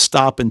wouldn't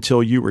stop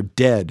until you were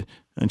dead,"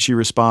 and she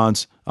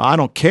responds, "I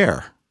don't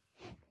care."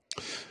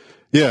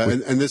 Yeah,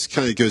 and this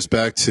kind of goes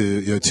back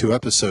to 2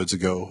 episodes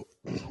ago,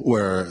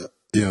 where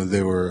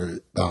they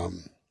were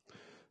trying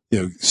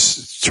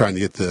to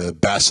get the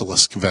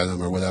basilisk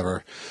venom or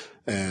whatever.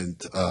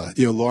 And,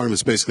 Lauren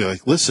was basically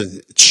like, listen,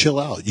 chill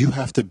out. You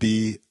have to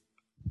be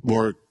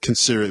more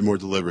considerate, more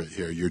deliberate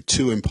here. You're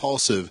too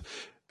impulsive,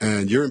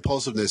 and your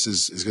impulsiveness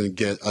is going to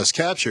get us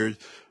captured,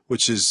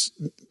 which is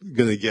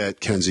going to get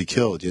Kenzie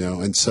killed,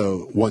 And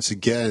so once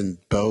again,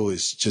 Bo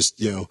is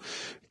just,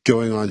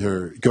 going with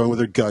her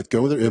gut,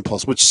 going with her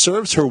impulse, which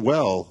serves her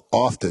well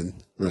often,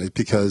 right?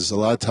 Because a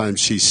lot of times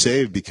she's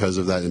saved because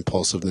of that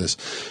impulsiveness.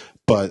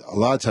 But a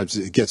lot of times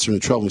it gets her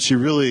into trouble. And she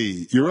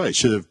really, you're right,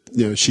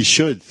 she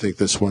should think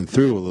this one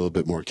through a little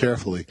bit more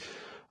carefully,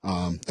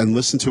 and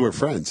listen to her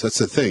friends. That's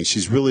the thing.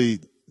 She's really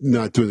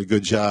not doing a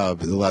good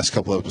job in the last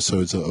couple of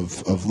episodes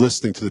of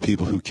listening to the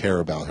people who care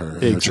about her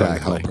and are trying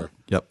to help her.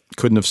 Yep.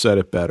 Couldn't have said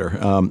it better.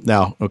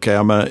 Now, okay,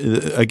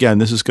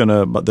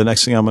 the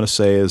next thing I'm going to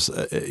say is,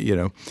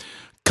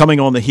 coming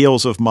on the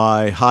heels of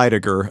my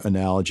Heidegger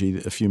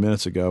analogy a few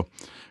minutes ago,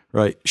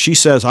 right? She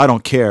says, "I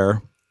don't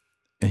care."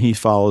 And he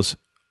follows,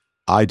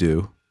 "I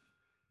do."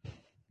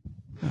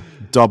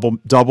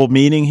 Double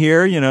meaning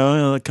here,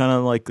 kind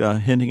of like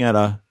hinting at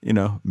a,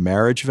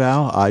 marriage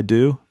vow. I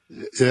do.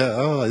 Yeah.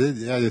 Oh, I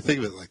didn't think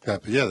of it like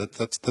that, but yeah,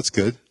 that's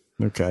good.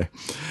 Okay.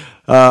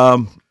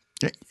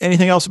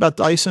 Anything else about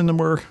Dyson that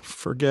we're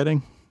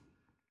forgetting?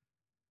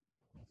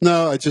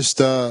 No, I just,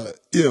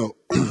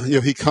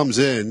 he comes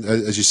in,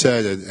 as you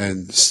said,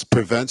 and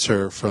prevents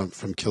her from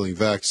killing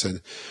Vex.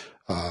 And,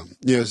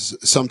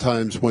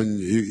 sometimes when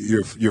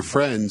you're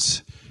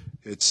friends,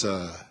 it's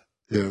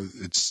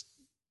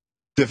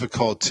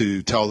difficult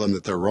to tell them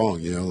that they're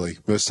wrong.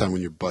 Like most of the time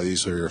when you're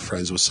buddies or you're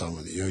friends with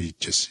someone, you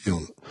just,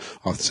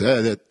 often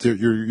say, that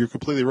you're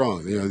completely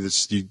wrong. You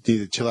need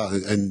to chill out.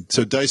 And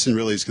so Dyson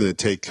really is going to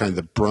take kind of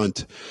the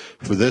brunt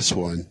for this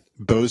one.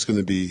 Bo's going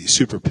to be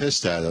super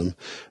pissed at him,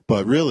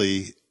 but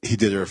really he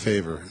did her a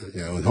favor,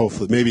 and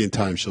hopefully maybe in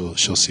time she'll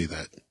see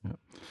that.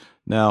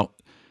 Now,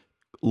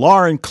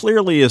 Lauren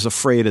clearly is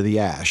afraid of the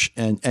Ash,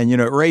 and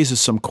it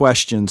raises some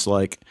questions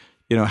like,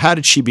 how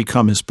did she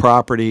become his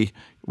property?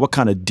 What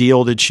kind of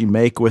deal did she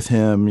make with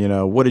him?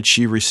 What did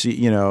she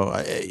receive?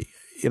 I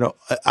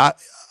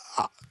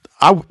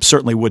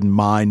certainly wouldn't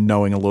mind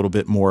knowing a little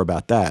bit more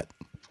about that.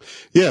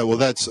 Yeah, well,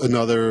 that's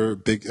another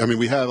big. I mean,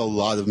 we have a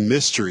lot of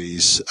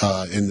mysteries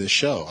in this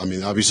show. I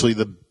mean, obviously,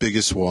 the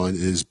biggest one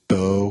is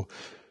Bo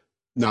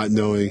not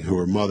knowing who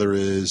her mother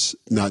is,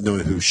 not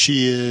knowing who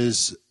she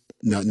is,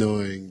 not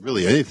knowing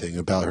really anything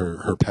about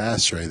her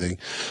past or anything.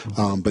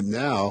 But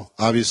now,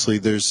 obviously,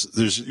 there's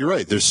you're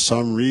right. There's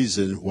some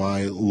reason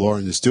why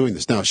Lauren is doing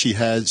this. Now, she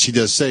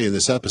does say in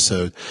this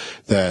episode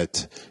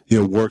that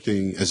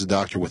working as a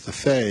doctor with the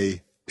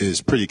Fae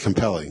is pretty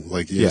compelling.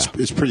 Like,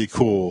 it's pretty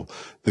cool,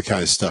 the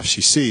kind of stuff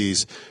she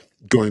sees.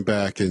 Going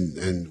back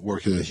and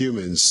working on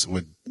humans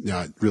would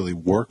not really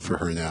work for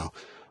her now.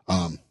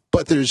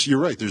 But you're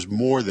right, there's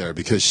more there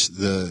because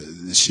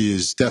she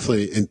is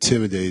definitely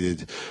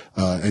intimidated.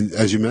 And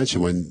as you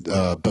mentioned, when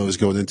Bo's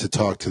going in to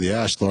talk to the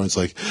Ash, Lauren's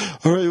like,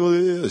 all right, well,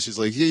 yeah. She's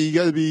like, yeah, you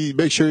got to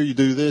make sure you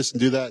do this and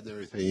do that and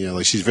everything.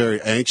 Like she's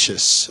very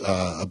anxious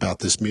about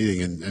this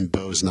meeting, and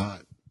Bo's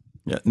not.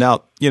 Yeah.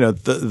 Now,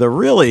 the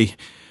really,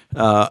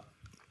 I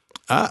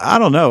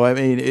don't know. I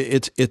mean,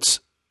 it's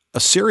a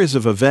series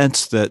of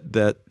events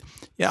that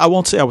I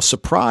won't say I was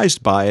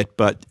surprised by it,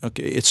 but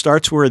okay, it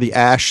starts where the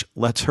Ash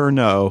lets her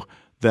know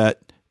that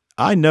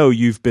I know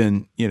you've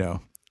been,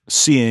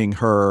 seeing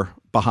her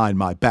behind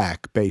my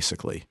back,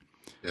 basically.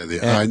 Yeah,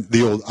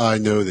 the old "I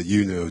know that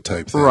you know"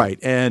 type thing. Right.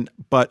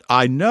 But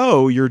I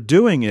know you're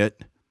doing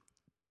it,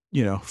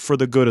 for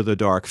the good of the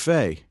Dark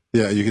Fae.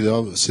 Yeah, you can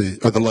almost see,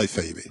 or the Light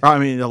Fae, you mean. I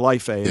mean, the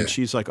Light Fae. Yeah. And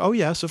she's like, oh,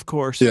 yes, of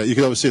course. Yeah, you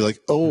can always see,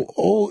 like,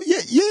 oh, yeah,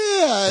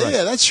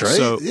 yeah, that's right.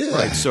 So, yeah.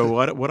 right. So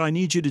what I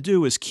need you to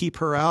do is keep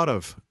her out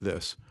of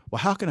this. Well,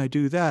 how can I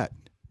do that?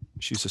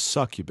 She's a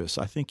succubus.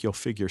 I think you'll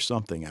figure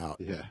something out.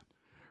 Yeah.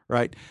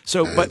 Right.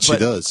 So, but she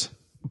does.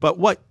 But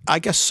what I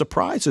guess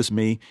surprises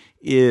me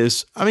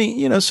is, I mean,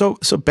 you know, so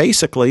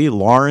basically,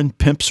 Lauren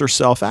pimps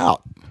herself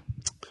out.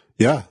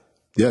 Yeah.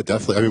 Yeah,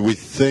 definitely. I mean, we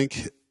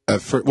think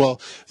at first,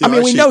 well,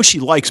 we know she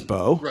likes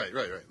Bo. Right.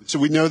 So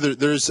we know that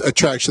there's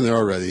attraction there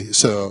already.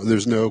 So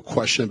there's no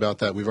question about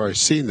that. We've already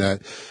seen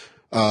that.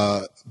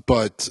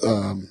 But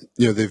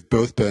they've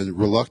both been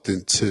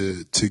reluctant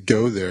to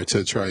go there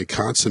to try and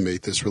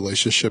consummate this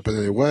relationship in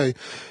any way.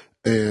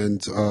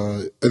 And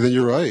then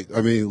you're right.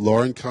 I mean,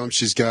 Lauren comes,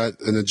 she's got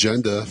an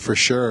agenda for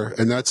sure.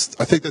 And I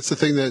think that's the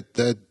thing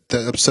that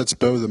upsets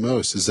Bo the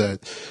most is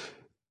that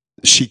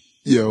she,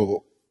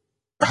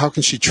 how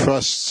can she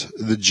trust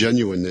the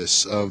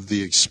genuineness of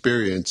the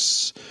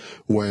experience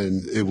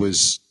when it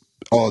was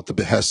all at the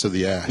behest of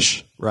the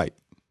Ash? Right.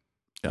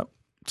 Yep.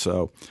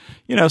 So,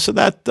 so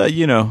that,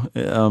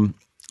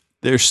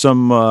 there's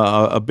some,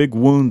 a big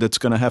wound that's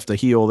going to have to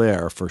heal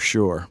there for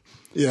sure.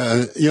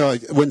 Yeah.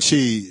 Like when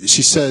she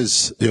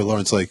says,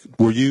 Lauren's like,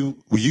 were you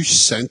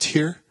sent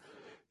here?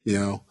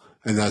 And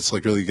that's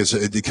like really good.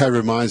 It kind of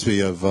reminds me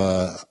of,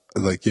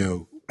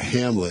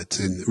 Hamlet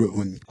and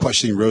when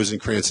questioning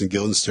Rosencrantz and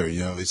Guildenstern,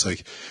 it's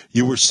like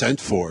you were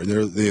sent for, and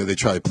they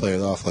try to play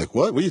it off like,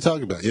 what are you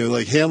talking about?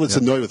 Like Hamlet's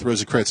annoyed with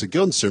Rosencrantz and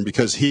Guildenstern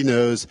because he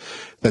knows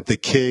that the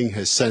king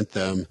has sent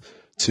them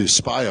to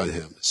spy on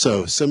him.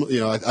 So I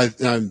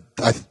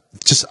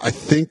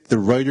think the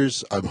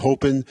writers, I'm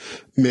hoping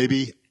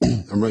maybe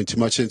I'm reading too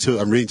much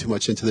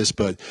into this,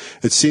 but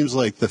it seems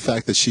like the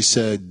fact that she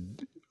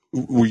said,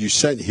 were you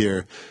sent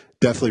here,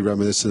 definitely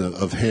reminiscent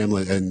of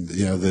Hamlet and,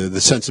 the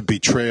sense of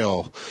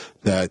betrayal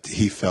that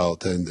he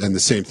felt. And the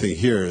same thing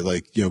here,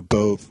 like,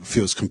 Bo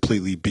feels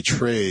completely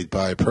betrayed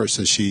by a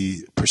person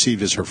she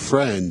perceived as her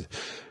friend.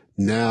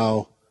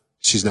 Now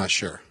she's not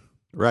sure.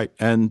 Right.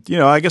 And,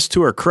 I guess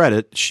to her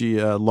credit,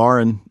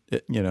 Lauren,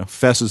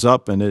 fesses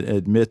up and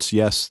admits,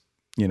 yes,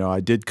 I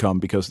did come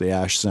because the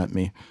Ash sent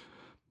me.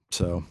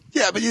 So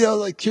yeah, but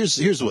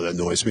here's what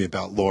annoys me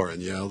about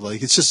Lauren.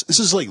 This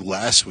is like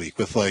last week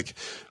with like,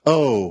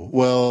 oh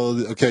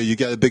well, okay, you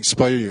got a big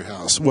spider in your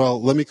house.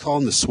 Well, let me call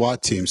in the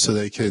SWAT team so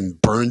they can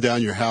burn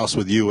down your house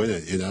with you in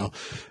it.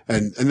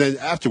 And then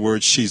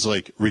afterwards she's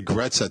like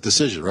regrets that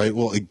decision, right?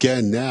 Well,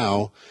 again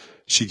now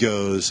she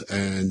goes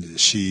and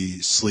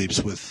she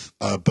sleeps with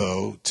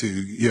Bo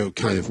to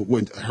kind of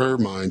when her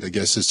mind I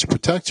guess is to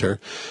protect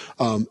her,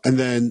 and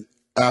then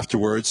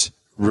afterwards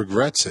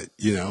regrets it.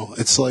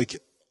 It's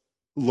like.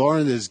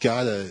 Lauren has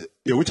got to,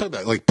 we're talking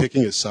about like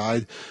picking a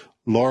side.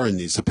 Lauren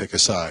needs to pick a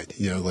side,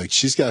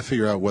 she's got to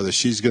figure out whether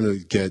she's going to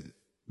get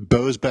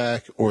Bo's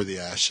back or the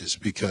Ashes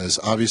because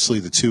obviously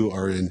the two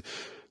are in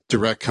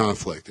direct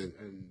conflict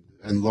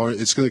and Lauren,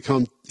 it's going to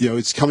come,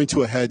 it's coming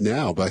to a head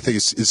now, but I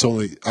think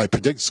I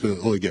predict it's going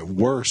to only get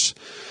worse,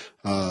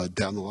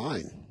 down the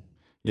line.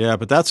 Yeah,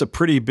 but that's a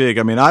pretty big,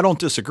 I don't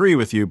disagree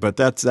with you, but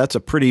that's a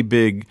pretty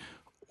big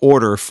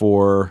order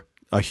for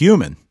a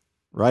human.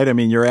 Right?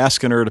 You're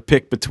asking her to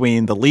pick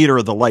between the leader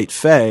of the Light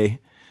Fae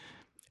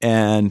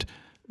and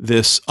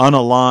this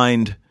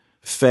unaligned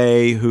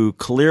Fae who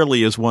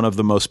clearly is one of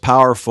the most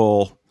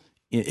powerful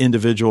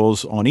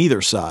individuals on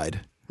either side.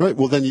 Right.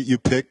 Well, then you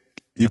pick.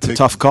 It's a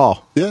tough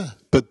call. Yeah,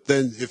 but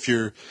then if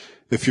you're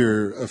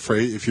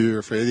afraid of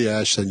the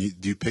Ash, then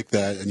you pick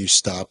that and you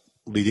stop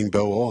leading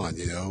Bo on.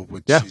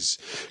 She's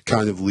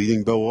kind of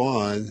leading Bo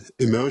on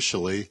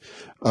emotionally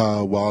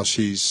while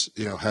she's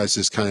has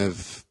this kind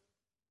of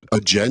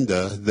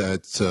agenda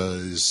that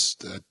is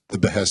at the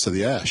behest of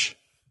the Ash.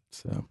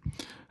 So,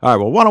 all right.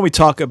 Well, why don't we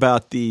talk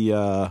about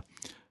the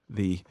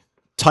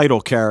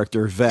title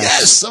character Vex?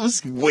 Yes, I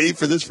was waiting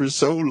for this for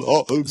so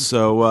long.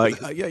 So,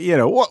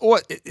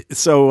 what?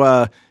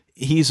 So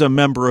he's a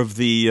member of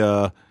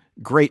the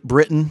Great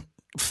Britain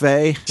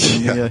Fae.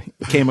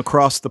 Came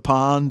across the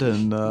pond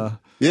and.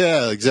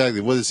 Yeah,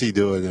 exactly. What is he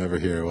doing over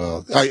here?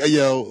 Well, he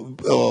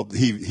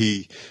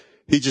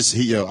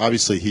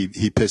obviously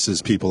he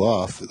pisses people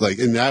off. Like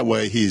in that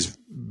way, he's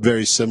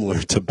very similar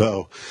to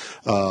Bo.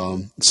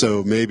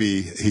 So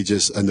maybe he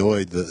just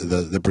annoyed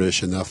the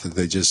British enough that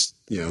they just,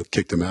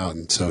 kicked him out.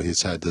 And so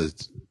he's had to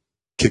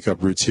kick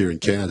up roots here in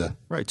Canada.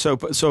 Right.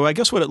 So I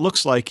guess what it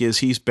looks like is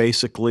he's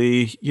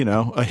basically,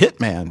 a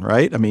hitman,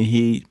 right?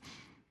 He.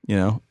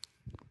 Yeah.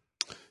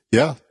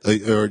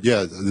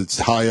 It's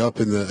high up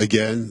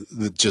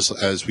just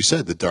as we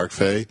said, the Dark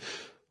Fae,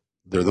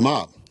 they're the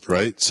mob.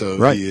 Right. So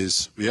right. He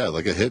is,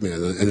 like a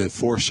hitman, an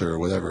enforcer or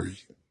whatever.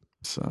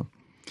 So,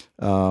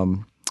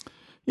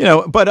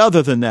 but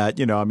other than that,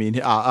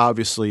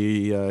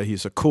 obviously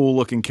he's a cool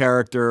looking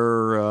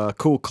character,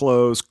 cool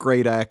clothes,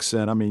 great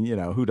accent.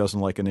 Who doesn't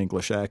like an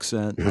English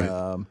accent?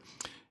 Right.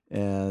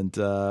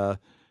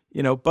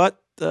 But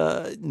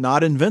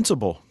not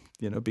invincible,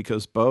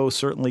 because Bo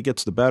certainly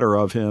gets the better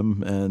of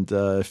him. And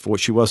if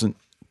she wasn't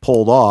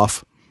pulled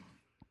off.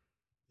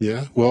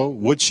 Yeah, well,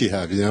 would she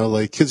have?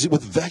 Because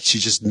with Vex,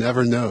 you just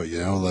never know.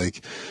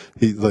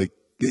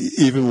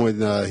 even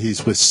when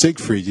he's with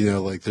Siegfried,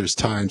 like there's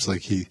times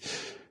like he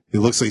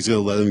looks like he's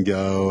going to let him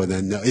go. And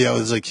then,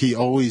 it's like he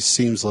always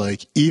seems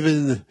like,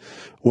 even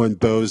when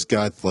Bo's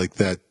got like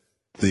that,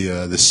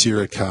 the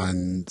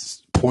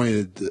Siricon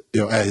pointed,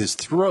 at his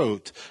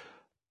throat,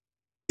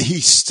 he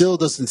still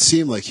doesn't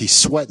seem like he's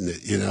sweating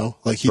it,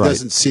 like he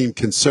doesn't seem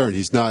concerned.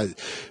 He's not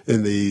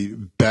in the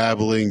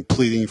babbling,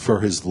 pleading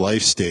for his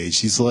life stage.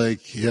 He's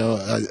like,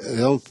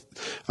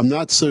 I'm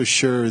not so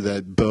sure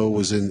that Bo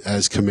was in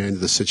as command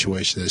of the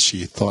situation as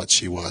she thought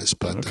she was,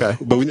 but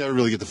we never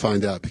really get to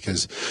find out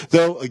because,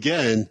 though,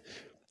 again,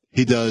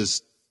 he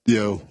does,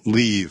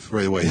 leave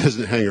right away. He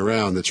doesn't hang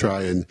around to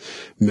try and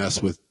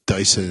mess with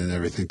Dyson and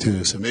everything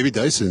too. So maybe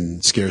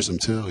Dyson scares him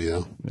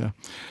too, Yeah.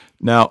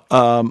 Now,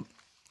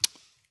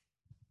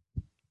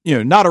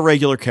 not a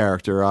regular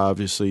character,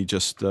 obviously,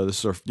 just the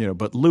sort of,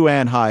 but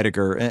Lou-Anne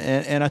Heidegger.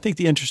 And I think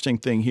the interesting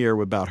thing here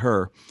about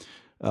her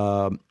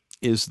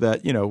is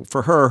that,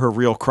 for her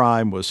real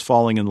crime was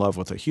falling in love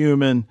with a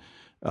human,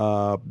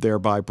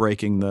 thereby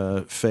breaking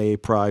the Fey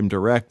Prime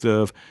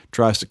Directive,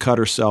 tries to cut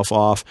herself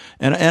off.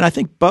 And I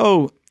think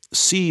Bo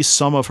sees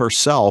some of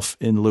herself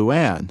in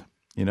Lou-Anne,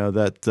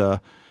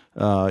 that,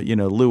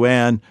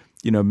 Lou-Anne,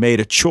 made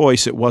a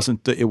choice. It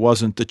wasn't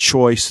the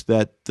choice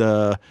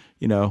that,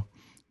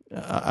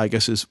 I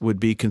guess would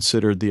be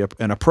considered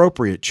an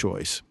appropriate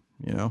choice,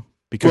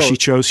 because she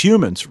chose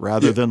humans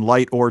rather than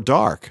light or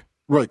dark.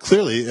 Right,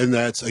 clearly, and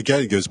that's,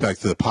 again, it goes back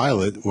to the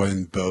pilot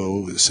when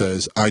Bo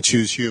says, I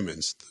choose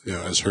humans,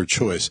 as her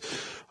choice.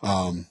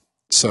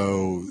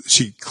 So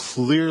she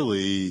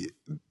clearly,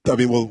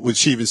 what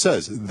she even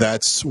says,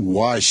 that's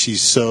why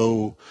she's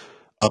so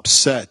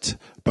upset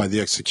by the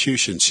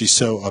execution. She's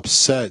so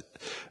upset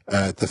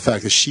at the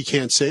fact that she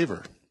can't save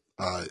her.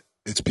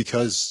 It's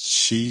because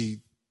she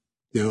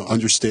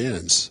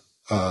understands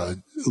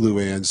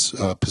Lou-Anne's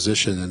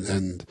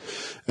position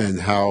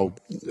and how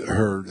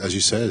her, as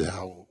you said,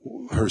 how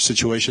her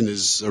situation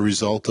is a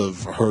result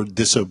of her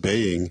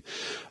disobeying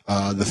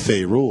the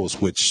Fey rules,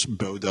 which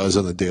Bo does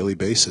on a daily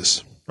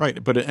basis. Right,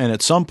 and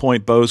at some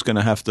point, Bo's going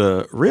to have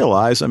to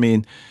realize.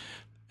 Had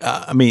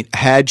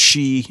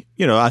she,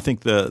 I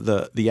think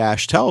the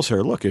Ash tells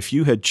her, look, if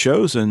you had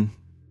chosen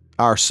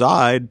our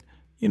side,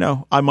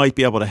 I might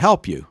be able to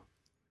help you,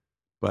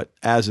 but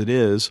as it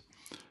is.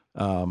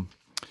 Now,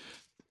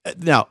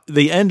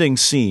 the ending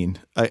scene,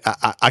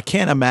 I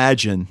can't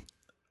imagine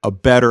a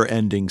better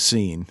ending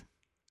scene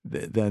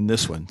than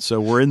this one. So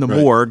we're in the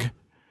morgue,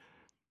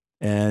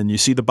 and you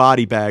see the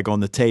body bag on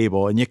the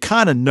table, and you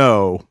kind of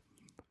know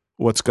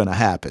what's going to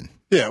happen.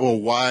 Yeah, well,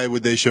 why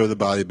would they show the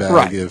body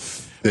bag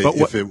if it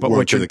weren't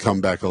going to come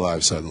back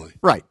alive suddenly?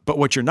 Right, but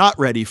what you're not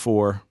ready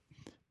for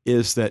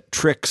is that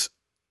Trick's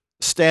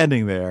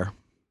standing there,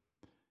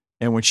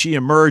 and when she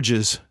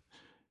emerges,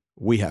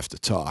 we have to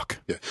talk.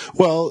 Yeah.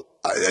 Well,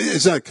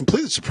 it's not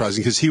completely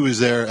surprising because he was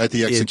there at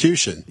the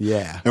execution.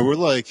 And we're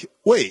like,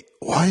 wait,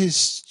 why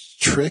is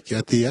Trick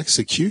at the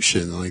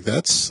execution? Like,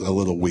 that's a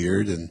little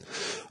weird. And,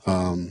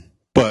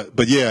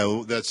 but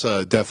yeah, that's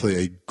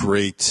definitely a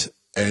great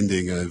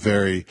ending, a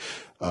very,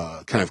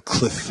 kind of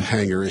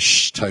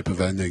cliffhanger-ish type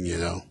of ending,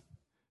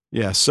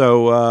 Yeah.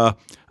 So,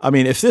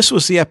 if this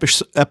was the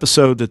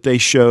episode that they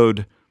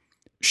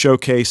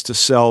showcased to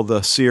sell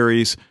the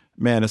series,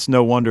 man, it's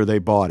no wonder they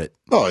bought it.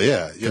 Oh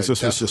yeah, because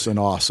this was just an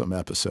awesome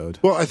episode.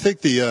 Well, I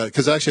think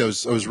because actually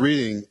I was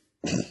reading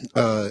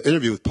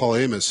interview with Paul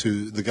Amos,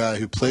 the guy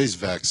who plays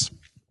Vex,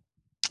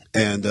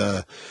 and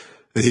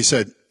he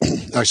said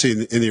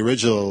actually in the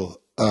original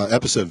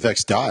episode,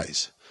 Vex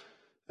dies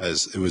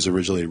as it was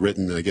originally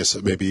written, and I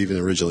guess maybe even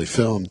originally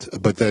filmed.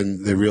 But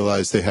then they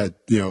realized they had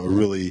a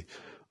really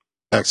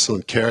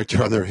excellent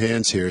character on their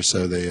hands here,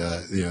 so they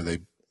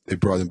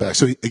brought him back.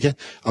 So again,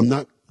 I'm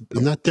not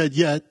dead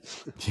yet.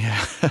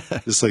 Yeah.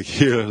 Just like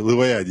here,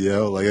 Lou-Anne,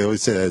 like I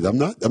always say, I'm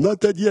not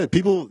dead yet.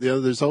 People,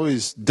 there's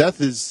always,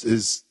 death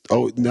is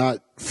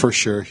not for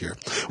sure here.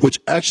 Which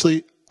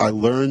actually I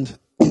learned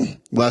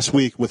last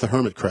week with a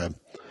hermit crab.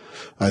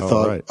 I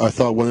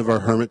thought one of our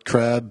hermit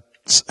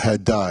crabs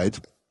had died.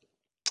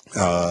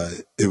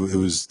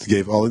 It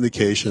gave all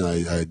indication.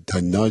 I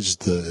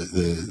nudged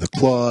the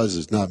claws.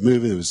 It's not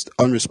moving. It was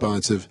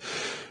unresponsive.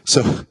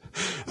 So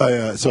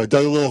I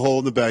dug a little hole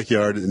in the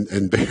backyard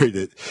and buried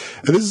it.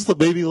 And this is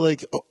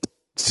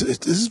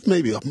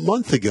maybe a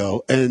month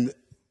ago. And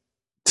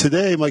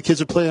today my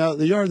kids are playing out in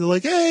the yard. And they're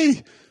like,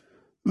 "Hey,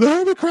 the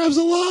hermit crab's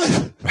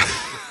alive!"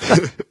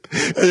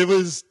 And it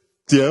was,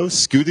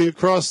 scooting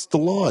across the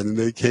lawn, and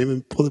they came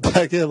and pulled it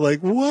back in.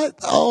 Like, what?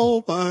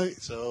 Oh my!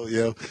 So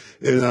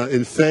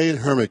in Fey and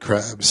hermit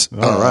crabs,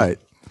 all right.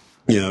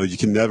 You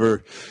can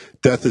never.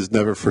 Death is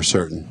never for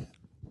certain.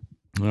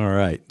 All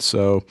right.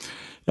 So.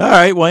 All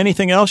right. Well,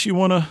 anything else you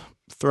want to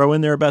throw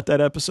in there about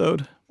that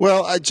episode?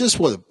 Well, I just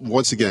want to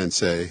once again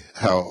say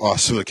how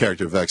awesome the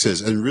character Vex is,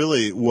 and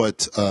really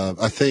what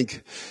I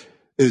think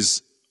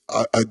is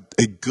a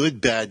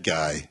good bad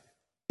guy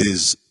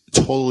is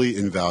totally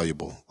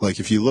invaluable. Like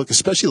if you look,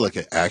 especially like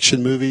at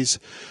action movies,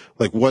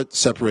 like what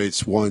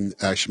separates one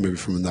action movie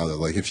from another?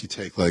 Like if you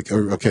take like,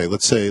 okay,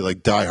 let's say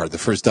like Die Hard, the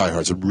first Die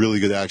Hard is a really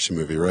good action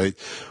movie, right?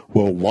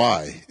 Well,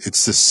 why?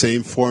 It's the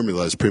same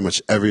formula as pretty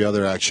much every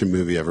other action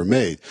movie ever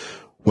made.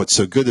 What's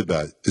so good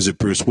about it? Is it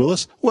Bruce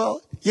Willis?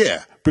 Well,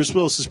 yeah, Bruce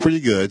Willis is pretty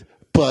good,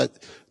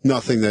 but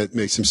nothing that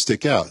makes him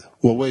stick out.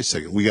 Well, wait a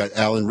second. We got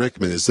Alan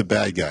Rickman as the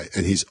bad guy,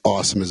 and he's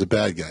awesome as a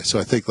bad guy. So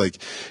I think like,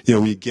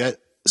 when you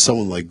get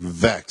someone like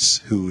Vex,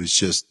 who is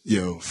just,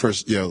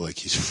 first, like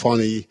he's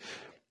funny,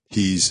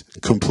 he's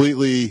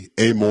completely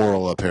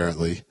amoral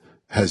apparently,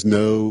 has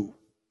no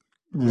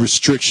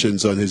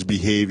restrictions on his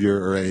behavior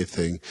or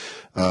anything,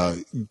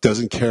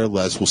 doesn't care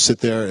less, will sit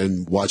there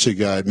and watch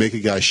make a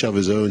guy shove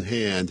his own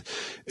hand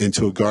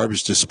into a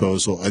garbage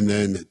disposal and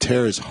then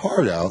tear his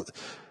heart out.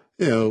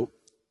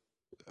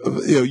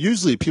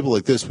 Usually people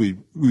like this, we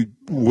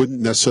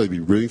wouldn't necessarily be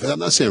rooting for. I'm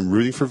not saying I'm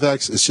rooting for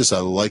Vex. It's just I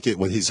like it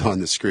when he's on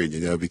the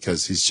screen,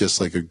 because he's just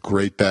like a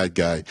great bad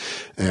guy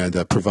and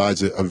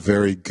provides a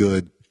very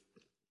good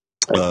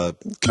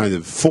kind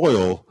of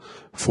foil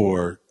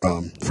for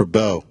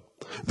Bo.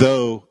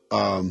 Though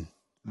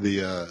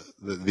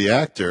the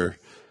actor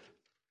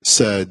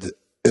said,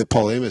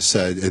 Paul Amos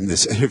said in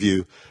this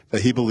interview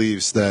that he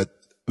believes that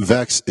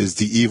Vex is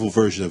the evil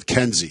version of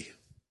Kenzie.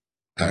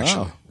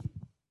 Actually. Wow.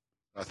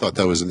 I thought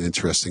that was an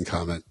interesting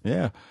comment.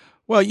 Yeah.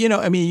 Well,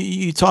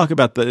 you talk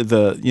about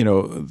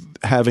the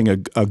having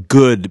a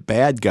good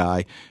bad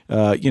guy.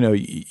 Wayne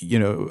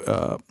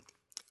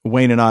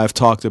and I have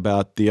talked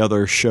about the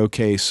other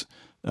showcase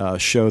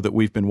show that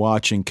we've been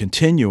watching,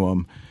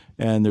 Continuum,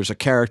 and there's a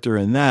character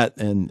in that,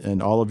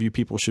 and all of you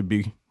people should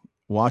be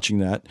watching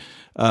that.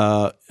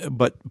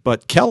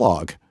 But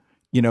Kellogg,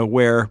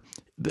 where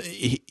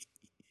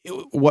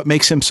what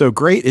makes him so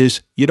great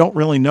is you don't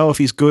really know if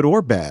he's good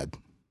or bad.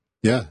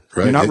 Yeah,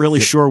 right. You're not really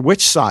sure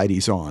which side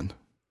he's on.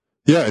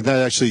 Yeah, and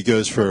that actually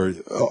goes for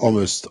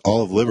almost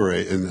all of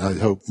Liberate, and I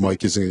hope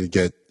Mike isn't going to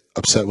get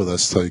upset with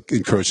us, like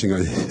encroaching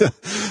on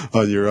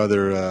on your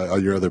other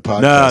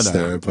podcast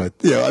there. But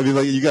I mean,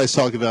 like you guys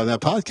talk about in that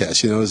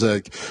podcast, it's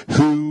like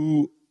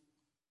who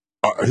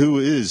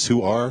is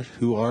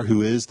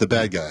the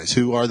bad guys?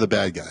 Who are the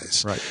bad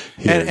guys? Right.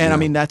 And I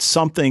mean, that's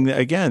something that,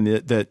 again,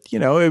 that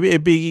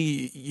it'd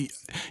be,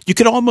 you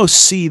could almost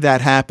see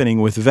that happening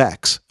with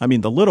Vex. I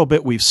mean, the little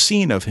bit we've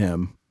seen of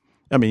him,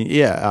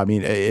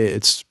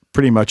 it's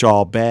pretty much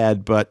all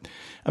bad, but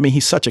I mean,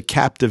 he's such a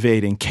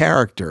captivating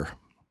character.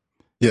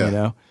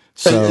 Yeah.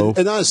 So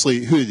and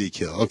honestly, who did he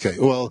kill? Okay.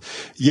 Well,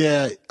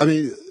 yeah. I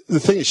mean, the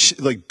thing is,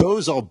 like,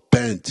 Bo's all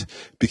bent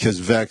because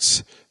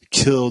Vex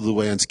killed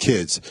Luann's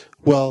kids.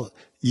 Well,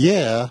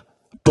 yeah,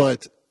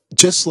 but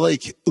just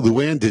like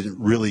Luann didn't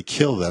really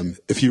kill them,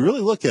 if you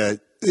really look at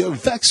it,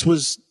 Vex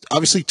was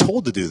obviously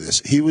told to do this.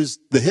 He was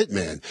the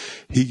hitman.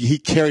 He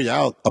carried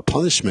out a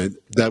punishment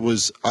that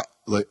was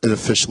like an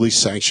officially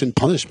sanctioned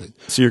punishment.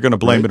 So you're going to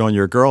blame it on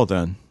your girl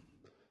then?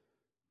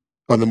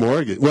 On the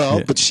Morgan. Well,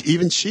 yeah. But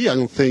even she, I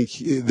don't think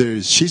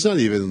she's not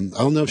even, I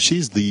don't know if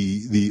she's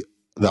the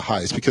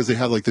highest, because they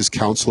have like this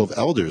council of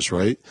elders,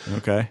 right?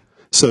 Okay.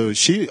 So I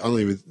don't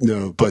even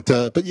know, but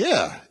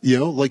yeah,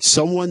 like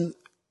someone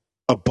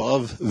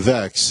above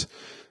Vex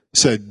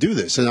said, do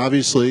this. And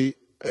obviously,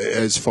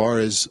 as far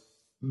as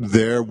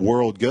their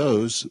world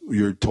goes,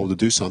 you're told to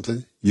do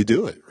something, you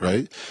do it,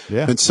 right?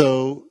 Yeah. And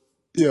so,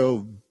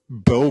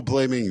 Bo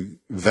blaming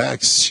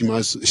Vex,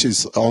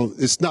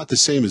 it's not the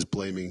same as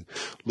blaming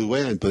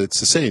Luann, but it's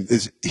the same.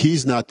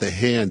 He's not the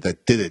hand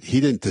that did it.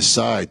 He didn't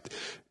decide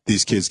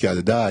these kids got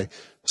to die.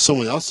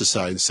 Someone else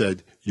decided and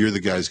said, you're the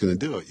guy who's going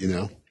to do it,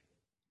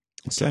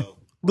 Okay. So,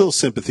 little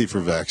sympathy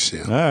for Vex.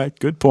 Yeah. All right.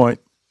 Good point.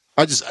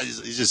 He's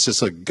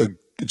just a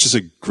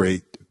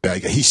great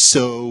bad guy. He's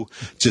so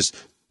just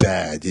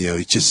bad,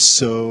 he's just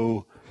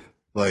so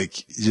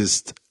like,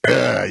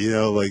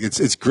 like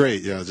it's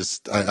great.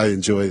 I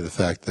enjoy the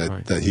fact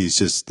that he's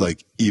just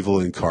like evil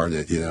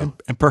incarnate,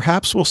 And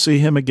perhaps we'll see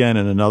him again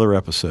in another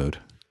episode.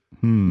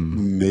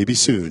 Maybe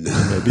soon.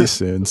 Maybe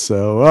soon.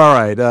 So, all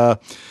right.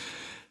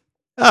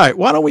 All right,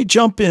 why don't we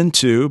jump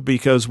into,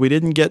 because we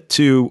didn't get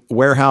to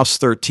Warehouse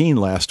 13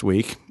 last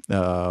week,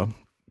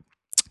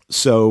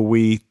 so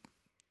we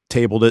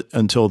tabled it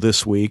until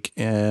this week.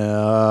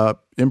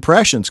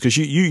 Impressions, because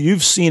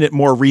you've seen it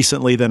more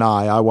recently than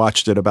I. I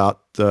watched it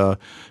about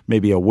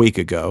maybe a week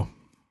ago.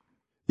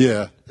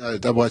 Yeah, I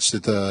watched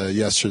it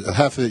yesterday,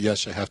 half of it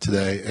yesterday, half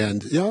today,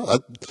 and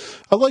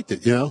I liked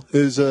it. It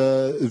was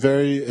a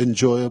very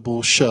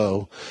enjoyable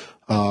show.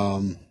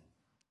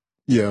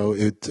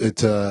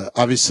 It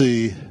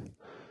obviously,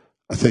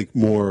 I think,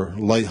 more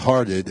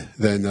lighthearted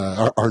than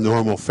our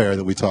normal fare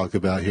that we talk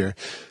about here.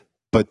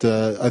 But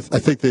I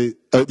think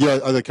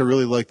I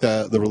really like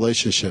the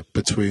relationship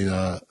between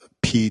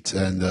Pete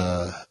and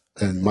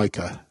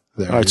Micah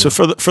there. All right, so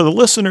for the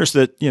listeners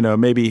that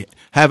maybe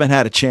haven't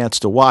had a chance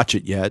to watch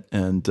it yet,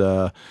 and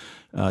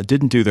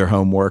didn't do their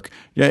homework.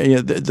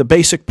 The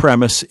basic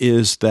premise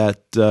is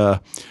that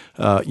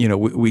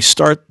we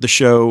start the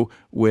show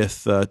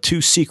with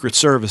two Secret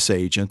Service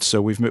agents.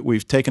 So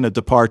we've taken a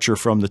departure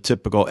from the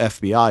typical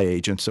FBI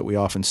agents that we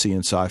often see in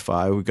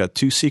sci-fi. We've got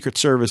two Secret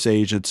Service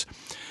agents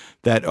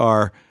that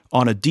are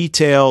on a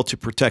detail to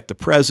protect the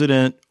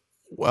president,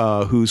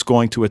 who's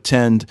going to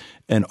attend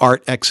an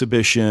art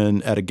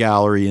exhibition at a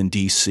gallery in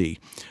D.C.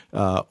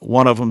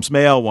 One of them's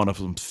male, one of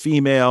them's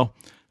female.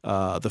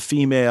 The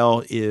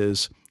female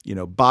is,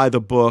 by the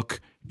book.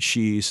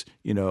 She's,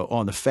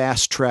 on the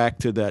fast track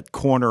to that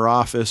corner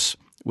office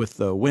with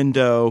the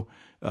window.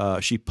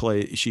 She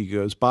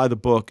goes by the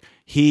book.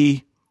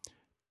 He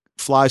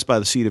flies by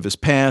the seat of his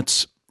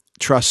pants,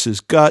 trusts his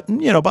gut,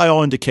 and by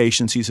all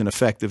indications he's an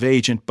effective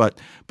agent. But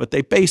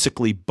they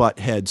basically butt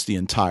heads the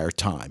entire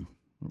time.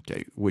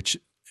 Okay, which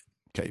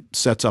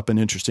sets up an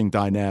interesting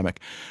dynamic.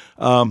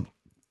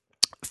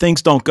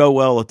 Things don't go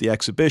well at the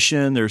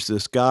exhibition. There's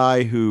this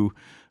guy who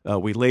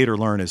we later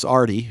learn is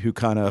Artie, who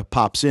kind of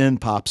pops in,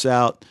 pops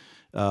out.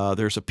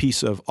 There's a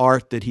piece of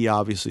art that he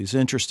obviously is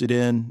interested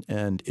in,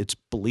 and it's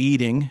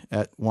bleeding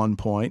at one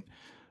point.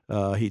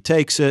 He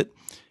takes it.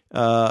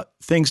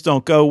 Things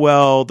don't go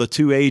well. The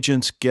two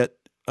agents get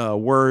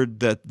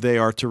word that they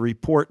are to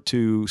report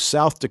to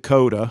South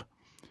Dakota.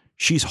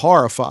 She's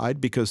horrified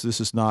because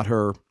this is not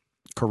her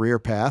career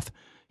path.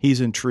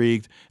 He's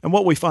intrigued. And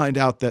what we find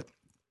out that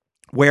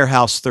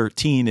Warehouse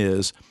 13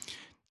 is,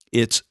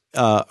 it's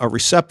a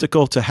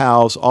receptacle to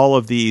house all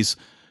of these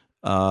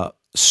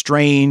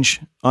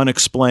strange,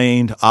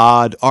 unexplained,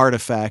 odd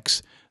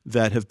artifacts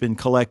that have been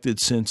collected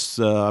since,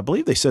 I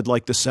believe they said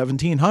like the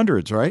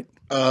 1700s, right?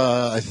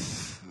 I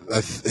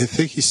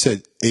think he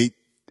said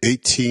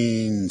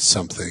 18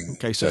 something.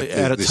 Okay, so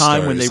at a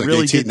time when they like really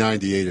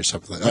 1898 or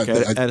something.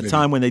 Okay, at a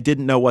time when they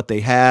didn't know what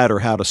they had or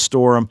how to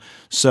store them.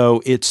 So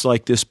it's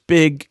like this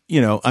big,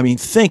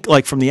 think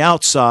like from the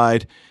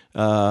outside,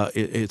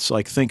 it's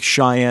like think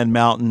Cheyenne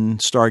Mountain,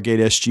 Stargate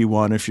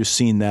SG-1, if you've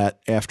seen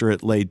that after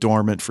it lay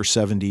dormant for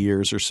 70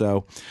 years or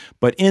so.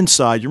 But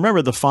inside, you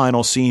remember the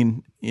final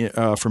scene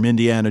from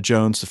Indiana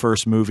Jones, the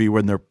first movie,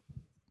 when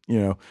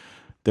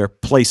they're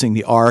placing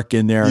the Ark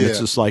in there, and it's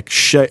just like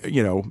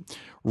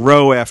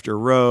row after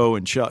row,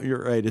 and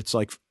you're right. It's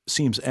like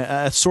seems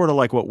sort of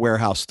like what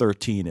Warehouse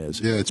 13 is.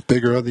 Yeah, it's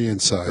bigger on the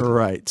inside.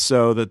 Right.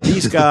 So that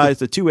these guys,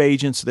 the two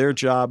agents, their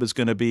job is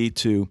going to be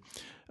to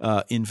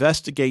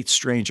investigate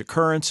strange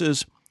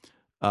occurrences,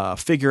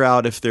 figure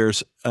out if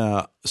there's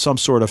some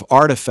sort of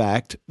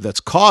artifact that's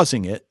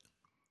causing it.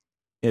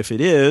 If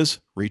it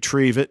is,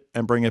 retrieve it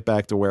and bring it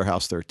back to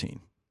Warehouse 13.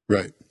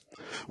 Right.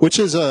 Which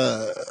is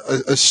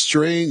a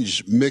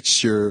strange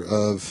mixture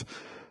of,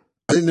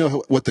 I didn't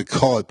know what to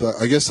call it, but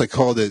I guess I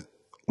called it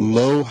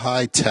low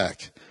high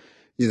tech,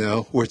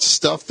 where it's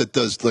stuff that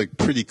does like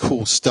pretty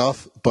cool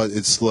stuff, but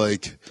it's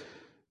like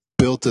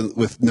built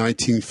with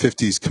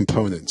 1950s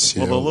components.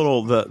 The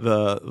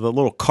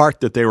little cart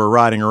that they were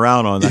riding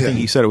around on, I think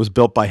he said it was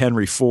built by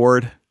Henry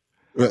Ford.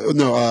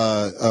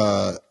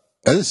 No,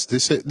 Edison. They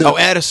say, no. Oh,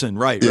 Edison,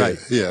 right, yeah, right.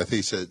 Yeah, I think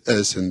he said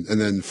Edison,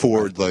 and then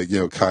Ford,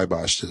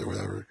 kiboshed it or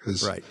whatever.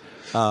 Right.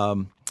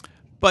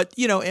 But,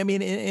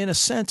 in a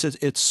sense,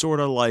 it's sort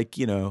of like,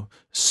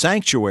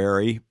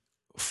 sanctuary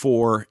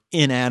for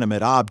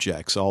inanimate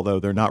objects, although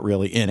they're not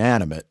really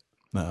inanimate.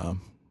 Well,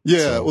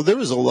 there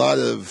was a lot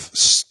of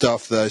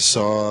stuff that I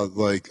saw.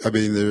 There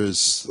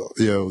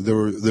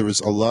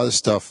was a lot of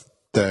stuff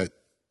that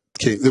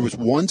came. There was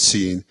one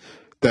scene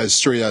that is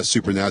straight out of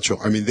Supernatural.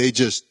 I mean, they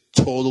just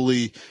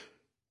totally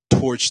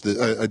torched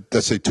I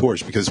say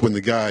torch because when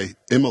the guy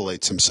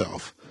immolates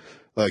himself,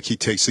 like he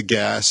takes the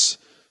gas,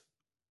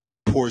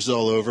 pours it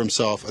all over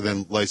himself, and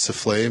then lights the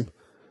flame.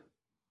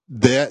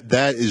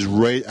 That is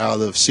right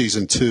out of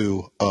season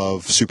 2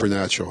 of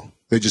Supernatural.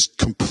 They just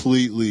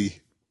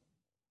completely,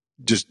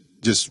 just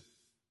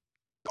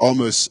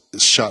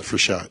almost shot for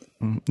shot.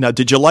 Now,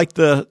 did you like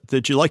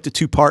the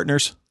two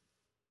partners?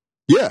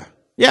 Yeah.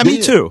 Yeah,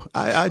 me too.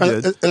 I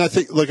did. And I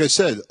think, like I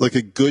said, like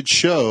a good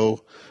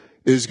show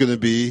is going to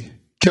be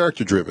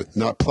character driven,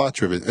 not plot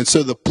driven. And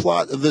so the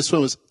plot of this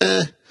one was,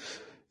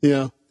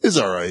 is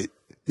all right.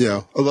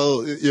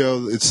 Although,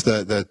 it's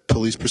that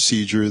police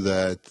procedure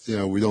that,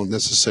 we don't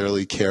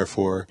necessarily care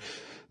for,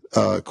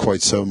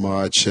 quite so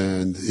much.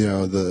 And,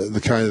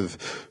 the kind of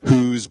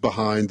who's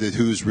behind it,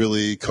 who's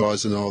really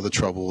causing all the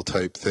trouble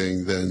type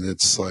thing. Then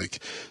it's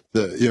like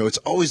it's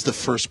always the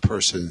first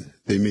person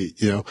they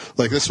meet,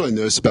 like that's what I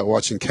noticed about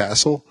watching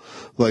Castle.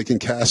 Like in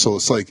Castle,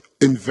 it's like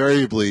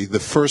invariably the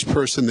first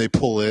person they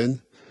pull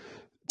in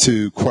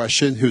to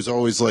question, who's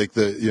always like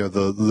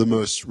the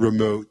most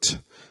remote,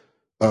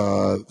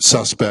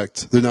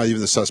 suspect. They're not even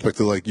the suspect.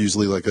 They're like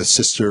usually like a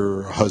sister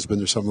or a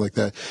husband or something like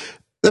that.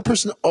 That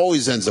person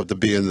always ends up to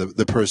being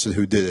the person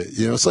who did it.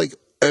 It's like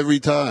every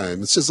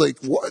time. It's just like,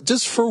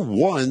 just for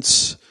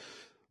once,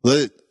 let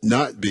it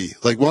not be.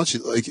 Like, why don't you,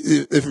 like,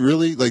 if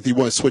really, like, you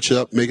want to switch it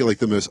up, make it like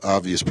the most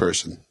obvious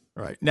person.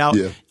 Right. Now,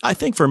 I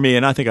think for me,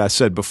 and I think I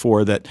said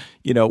before that,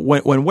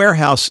 when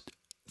Warehouse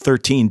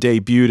 13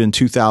 debuted in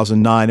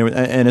 2009,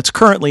 and it's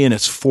currently in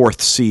its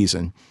fourth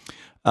season.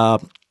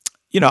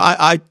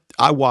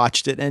 I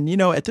watched it, and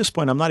at this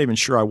point, I'm not even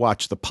sure I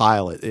watched the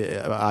pilot.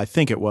 I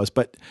think it was,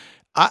 but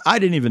I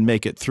didn't even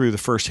make it through the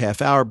first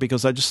half hour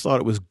because I just thought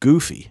it was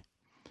goofy.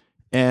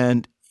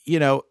 And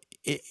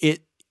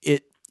it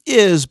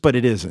is, but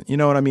it isn't. You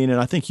know what I mean? And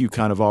I think you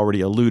kind of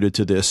already alluded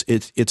to this.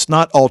 It's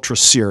not ultra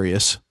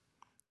serious,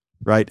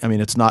 right? I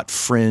mean, it's not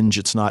Fringe,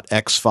 it's not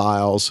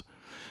X-Files.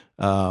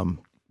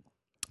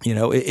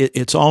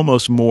 It's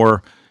almost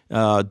more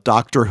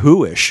Doctor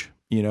Who-ish.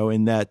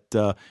 In that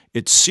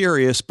it's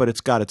serious, but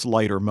it's got its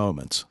lighter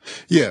moments.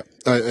 Yeah,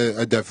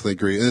 I definitely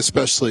agree, and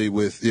especially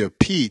with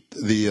Pete,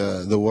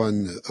 the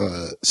one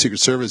Secret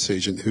Service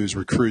agent who's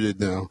recruited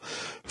now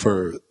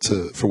for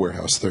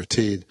Warehouse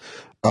 13.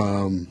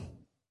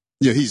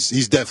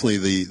 He's definitely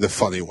the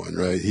funny one,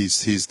 right?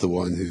 He's the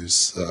one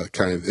who's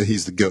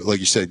he's the like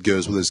you said,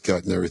 goes with his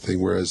gut and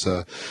everything. Whereas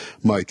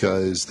Micah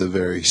is the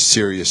very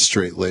serious,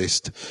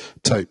 straight-laced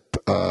type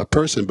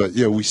person. But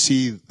we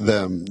see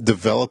them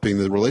developing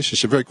the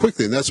relationship very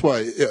quickly, and that's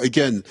why,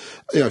 again,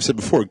 I've said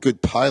before, a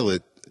good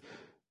pilot.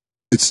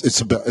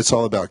 It's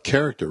all about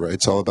character, right?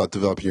 It's all about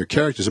developing your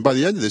characters. And by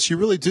the end of this, you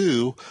really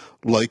do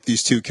like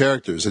these two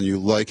characters and you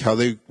like how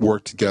they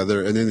work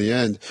together. And in the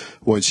end,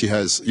 when she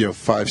has,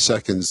 5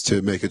 seconds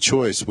to make a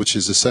choice, which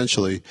is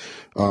essentially,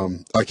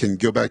 I can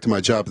go back to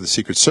my job at the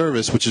Secret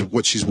Service, which is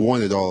what she's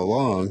wanted all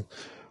along,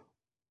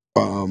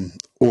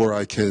 or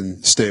I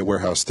can stay at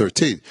Warehouse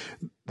 13.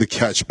 The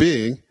catch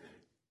being,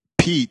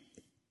 Pete,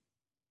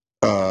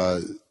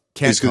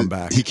 can't come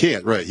back. He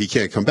can't, right. He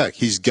can't come back.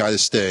 He's got to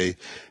stay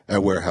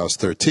at Warehouse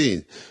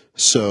 13.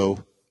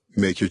 So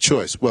make your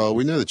choice. Well,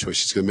 we know the choice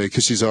she's going to make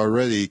because she's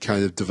already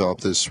kind of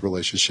developed this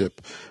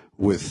relationship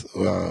with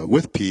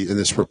Pete and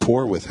this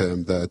rapport with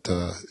him that,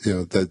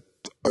 that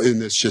in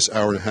this just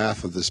hour and a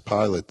half of this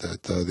pilot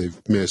that they've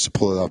managed to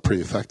pull it off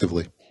pretty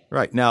effectively.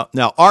 Right. Now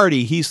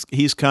Artie,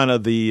 he's kind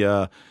of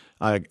the,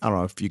 I don't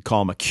know if you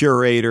call him a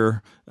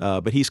curator,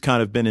 but he's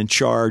kind of been in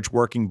charge,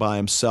 working by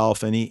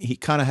himself, and he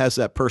kind of has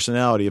that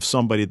personality of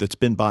somebody that's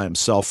been by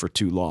himself for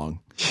too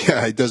long.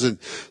 Yeah, he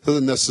doesn't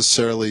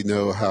necessarily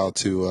know how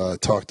to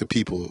talk to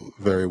people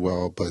very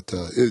well, but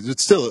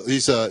it's still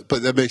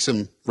but that makes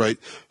him funny.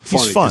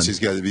 He's fun. He's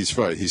got to be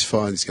funny. He's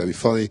fun. He's got to be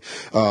funny.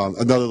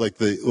 Another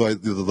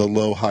the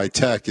low high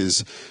tech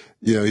is,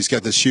 he's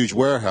got this huge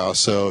warehouse,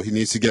 so he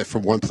needs to get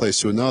from one place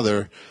to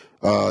another.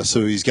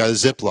 So he's got a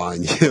zip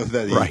line,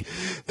 that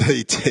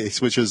he takes,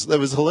 that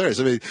was hilarious.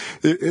 I mean,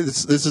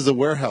 this is a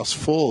warehouse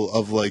full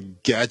of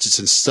gadgets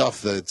and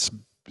stuff that's,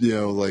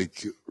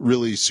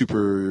 really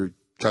super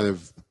kind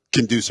of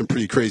can do some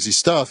pretty crazy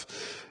stuff.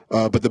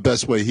 But the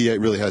best way he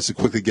really has to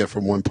quickly get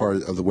from one part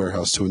of the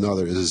warehouse to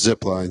another is a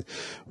zip line,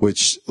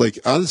 which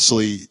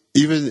honestly,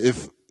 even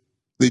if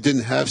they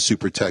didn't have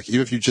super tech,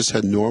 even if you just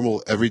had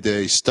normal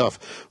everyday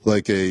stuff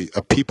like a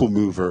people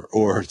mover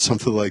or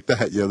something like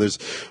that,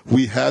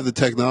 we have the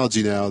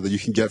technology now that you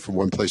can get from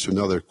one place to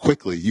another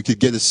quickly. You could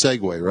get a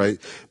Segway, right?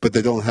 But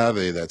they don't have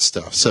any of that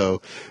stuff.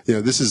 So,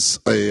 this is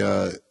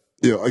a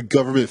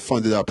government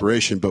funded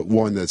operation, but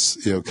one that's,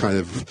 kind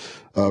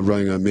of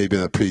running on maybe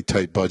on a pretty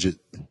tight budget.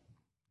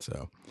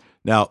 So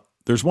now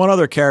there's one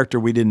other character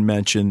we didn't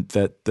mention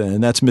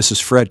and that's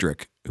Mrs.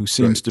 Frederick, who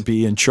seems to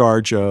be in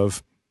charge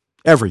of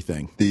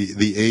everything.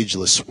 The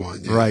ageless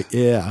one. Yeah. Right.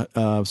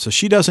 Yeah. So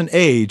she doesn't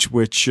age,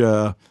 which,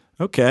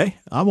 okay,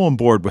 I'm on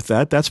board with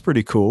that. That's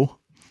pretty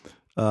cool.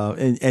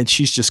 And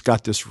she's just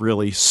got this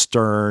really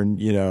stern,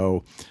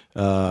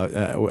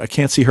 I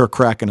can't see her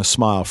cracking a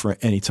smile for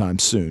any time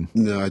soon.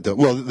 No, I don't.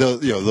 Well,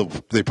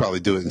 they probably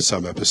do it in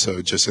some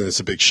episode, just and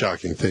it's a big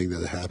shocking thing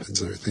that it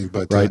happens and everything.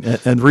 But right.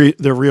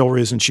 The real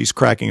reason she's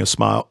cracking a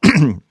smile,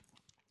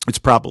 it's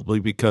probably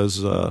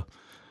because,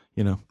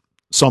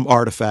 some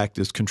artifact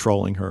is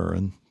controlling her,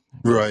 and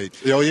right.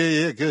 Oh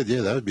yeah, good.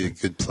 Yeah, that would be a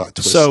good plot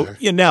twist. So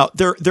now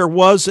there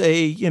was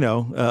a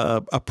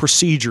a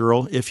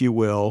procedural, if you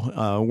will.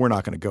 We're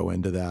not going to go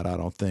into that, I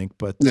don't think.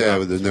 But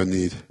there's no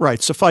need. Right.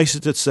 Suffice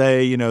it to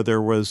say,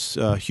 there was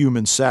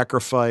human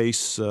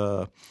sacrifice.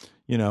 A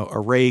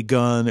ray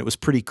gun. It was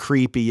pretty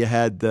creepy. You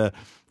had the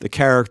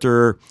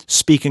character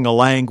speaking a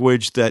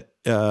language that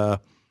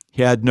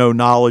he had no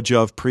knowledge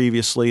of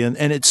previously, and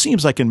it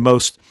seems like in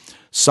most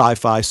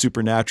sci-fi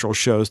supernatural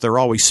shows, they're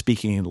always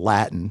speaking in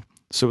Latin.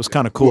 So it was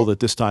kind of cool that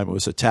this time it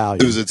was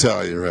Italian. It was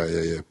Italian, right?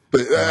 Yeah.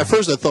 But at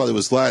first I thought it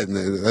was Latin.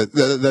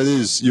 That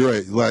is, you're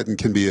right. Latin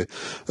can be a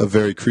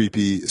very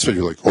creepy,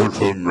 especially like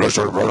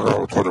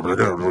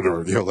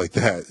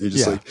that. You're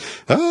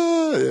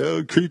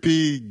just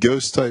creepy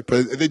ghost type.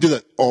 But they do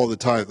that all the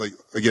time. Like,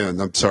 again,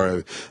 I'm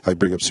sorry I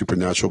bring up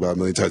Supernatural about a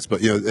million times,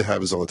 but it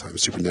happens all the time.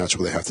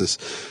 Supernatural, they have this,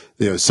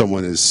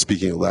 someone is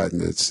speaking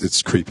Latin.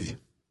 It's creepy.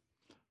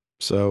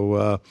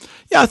 So,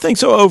 I think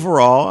so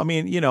overall. I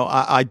mean,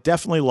 I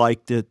definitely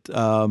liked it.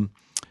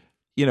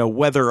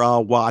 Whether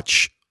I'll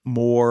watch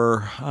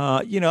more,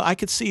 I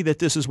could see that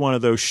this is one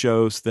of those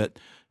shows that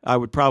I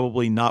would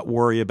probably not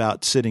worry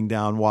about sitting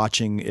down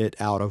watching it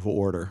out of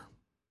order.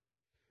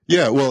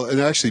 Yeah, well, and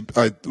actually,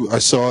 I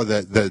saw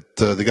that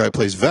the guy who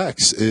plays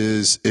Vex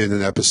is in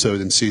an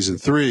episode in season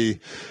 3,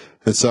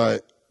 and so I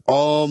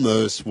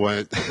almost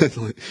went,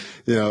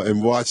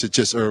 and watched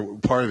it or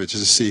part of it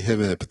just to see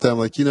him in it. But then I'm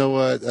like, you know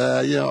what,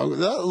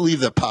 I'll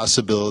leave that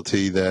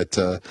possibility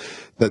that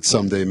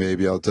someday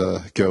maybe I'll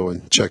go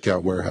and check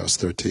out Warehouse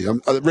 13.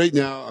 Right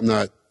now, I'm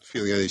not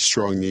feeling any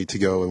strong need to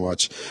go and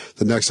watch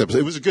the next episode.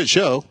 It was a good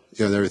show,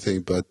 and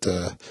everything, but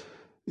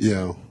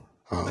yeah,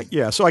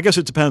 so I guess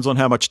it depends on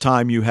how much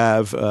time you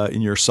have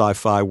in your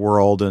sci-fi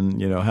world,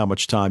 and how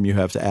much time you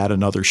have to add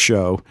another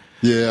show.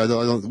 Yeah, I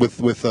don't.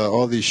 With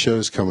all these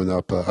shows coming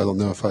up, I don't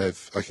know if I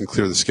can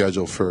clear the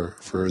schedule for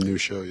a new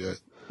show yet.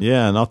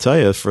 Yeah, and I'll tell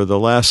you, for the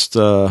last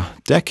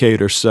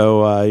decade or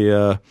so,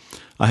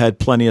 I had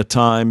plenty of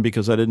time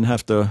because I didn't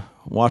have to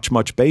watch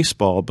much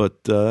baseball,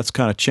 but that's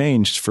kind of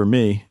changed for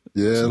me.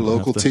 Yeah, so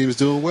local team's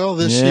doing well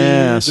this year.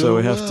 Yeah, so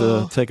we have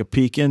to take a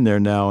peek in there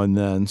now and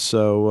then.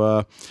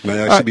 So might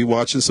actually be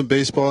watching some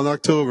baseball in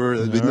October.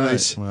 That'd be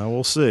nice. Well,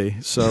 we'll see.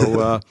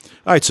 So all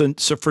right, so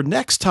for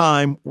next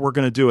time we're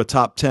going to do a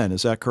top 10.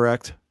 Is that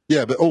correct?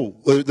 Yeah, but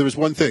there was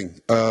one thing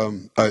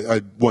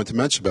I wanted to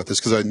mention about this,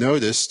 because I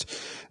noticed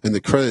in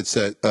the credits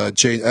that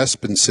Jane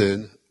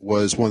Espenson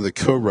was one of the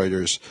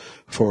co-writers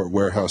for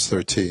Warehouse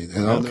 13,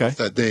 and I don't know if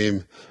that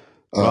name.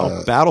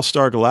 Well,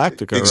 Battlestar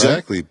Galactica,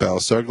 exactly, right?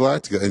 Battlestar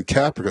Galactica and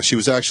Caprica. She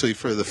was actually,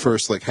 for the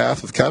first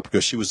half of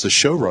Caprica, she was the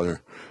showrunner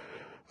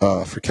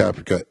for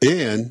Caprica,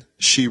 and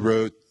she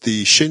wrote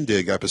the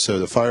Shindig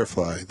episode of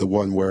Firefly, the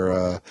one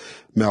where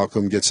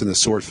Malcolm gets in a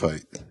sword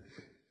fight.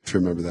 If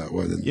you remember that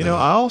one. And,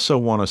 I also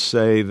want to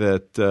say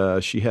that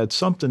she had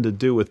something to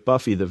do with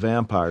Buffy the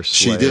Vampire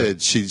Slayer. She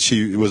did.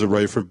 She was a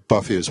writer for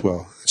Buffy as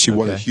well. She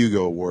won a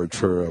Hugo Award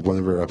for one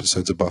of her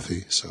episodes of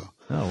Buffy. So.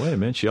 Oh, wait a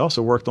minute. She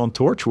also worked on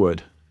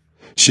Torchwood.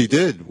 She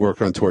did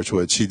work on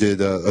Torchwood. She did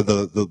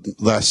the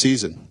last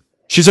season.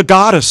 She's a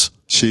goddess.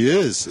 She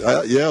is.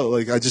 I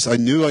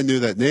knew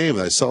that name,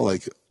 and I saw I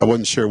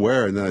wasn't sure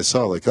where, and then I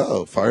saw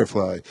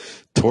Firefly,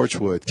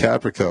 Torchwood,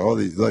 Caprica, all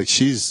these.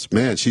 She's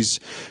good.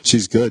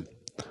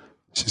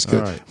 She's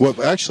good. Right.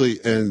 Well, actually,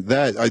 and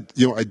that I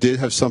did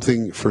have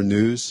something for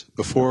news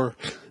before.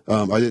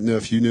 I didn't know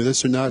if you knew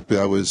this or not, but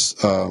I was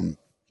I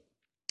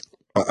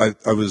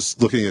was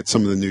looking at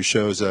some of the new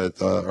shows that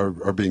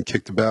are being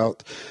kicked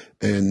about.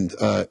 And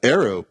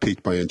Arrow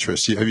piqued my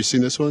interest. Have you seen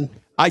this one?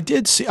 I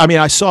did see. I mean,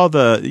 I saw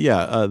the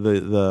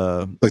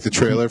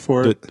trailer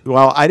for it.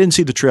 Well, I didn't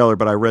see the trailer,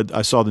 but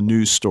I saw the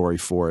news story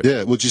for it.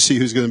 Yeah. Well, did you see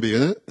who's going to be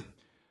in it?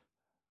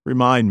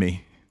 Remind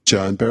me.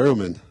 John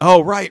Barrowman.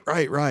 Oh, right.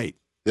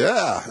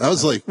 Yeah, I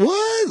was like, what?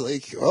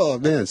 Oh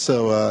man.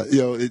 So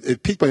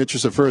it piqued my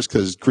interest at first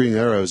because Green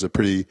Arrow is a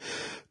pretty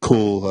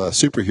cool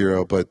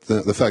superhero, but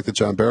the fact that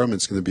John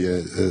Barrowman's going to be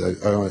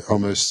I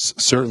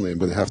almost certainly am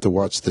going to have to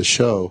watch this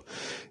show.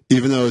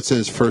 Even though it's in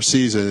its first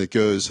season, it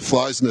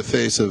flies in the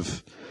face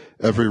of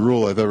every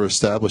rule I've ever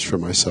established for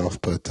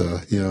myself. But,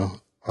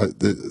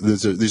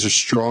 these are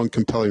strong,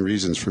 compelling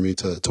reasons for me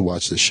to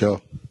watch this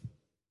show.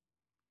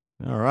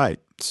 All right.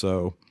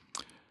 So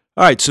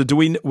do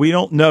we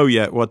don't know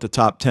yet what the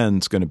top 10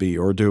 is going to be,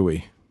 or do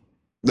we?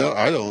 No,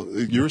 I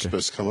don't. You were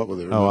supposed to come up with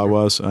it. Remember? Oh, I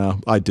was.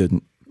 I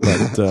didn't.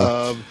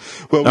 But,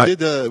 we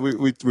did.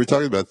 We were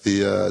talking about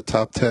the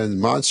top 10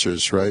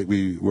 monsters, right?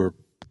 We were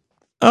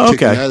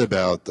kicking that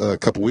about a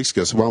couple weeks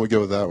ago. So why don't we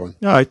go with that one?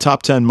 All right,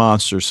 top 10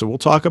 monsters. So we'll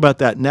talk about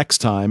that next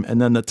time, and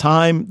then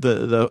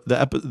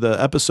the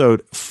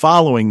episode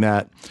following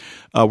that,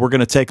 we're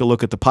going to take a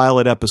look at the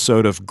pilot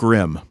episode of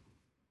Grimm.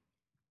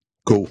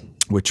 Cool.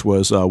 Which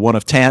was one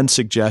of Tan's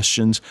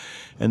suggestions.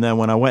 And then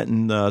when I went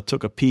and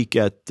took a peek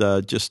at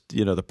just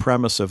the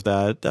premise of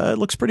that, it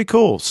looks pretty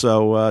cool.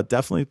 So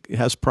definitely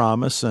has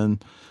promise,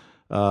 and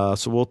so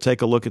we'll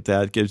take a look at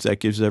that. That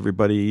gives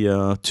everybody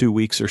 2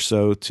 weeks or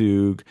so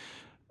to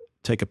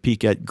take a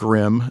peek at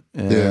Grimm.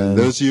 And yeah,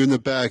 those of you in the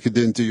back who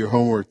didn't do your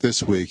homework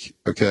this week,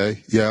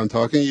 okay? Yeah, I'm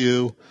talking to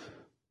you.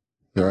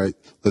 All right,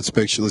 let's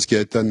get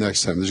it done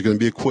next time. There's going to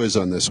be a quiz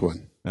on this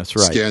one. That's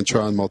right.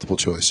 Scantron, multiple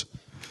choice.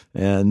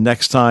 And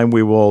next time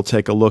we will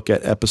take a look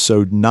at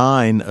episode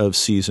 9 of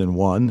season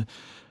 1.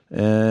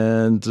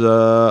 And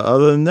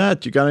other than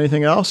that, you got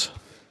anything else?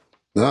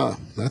 No,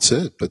 that's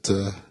it. But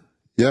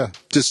yeah,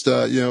 just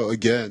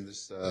again,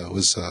 this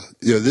was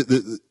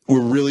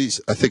we're really,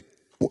 I think,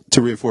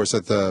 to reinforce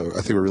that, I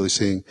think we're really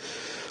seeing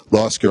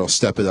Lost Girl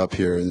step it up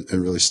here and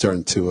really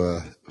starting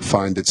to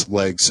find its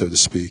legs, so to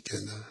speak.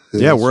 And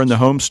we're in the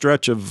home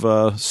stretch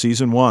of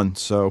season 1.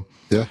 So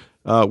yeah.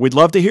 We'd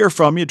love to hear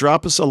from you.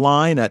 Drop us a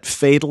line at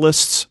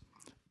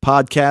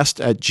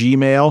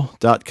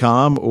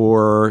fatalistspodcast@gmail.com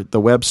or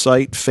the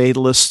website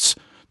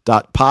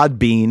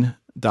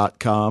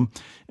fatalists.podbean.com.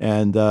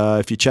 And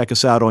if you check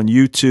us out on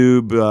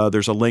YouTube,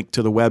 there's a link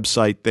to the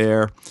website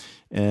there.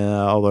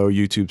 Although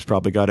YouTube's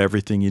probably got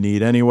everything you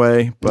need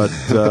anyway. But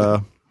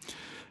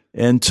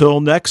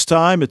until next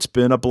time, it's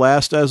been a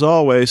blast as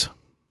always.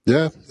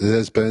 Yeah, it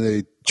has been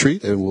a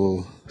treat, and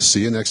we'll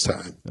see you next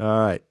time. All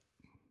right.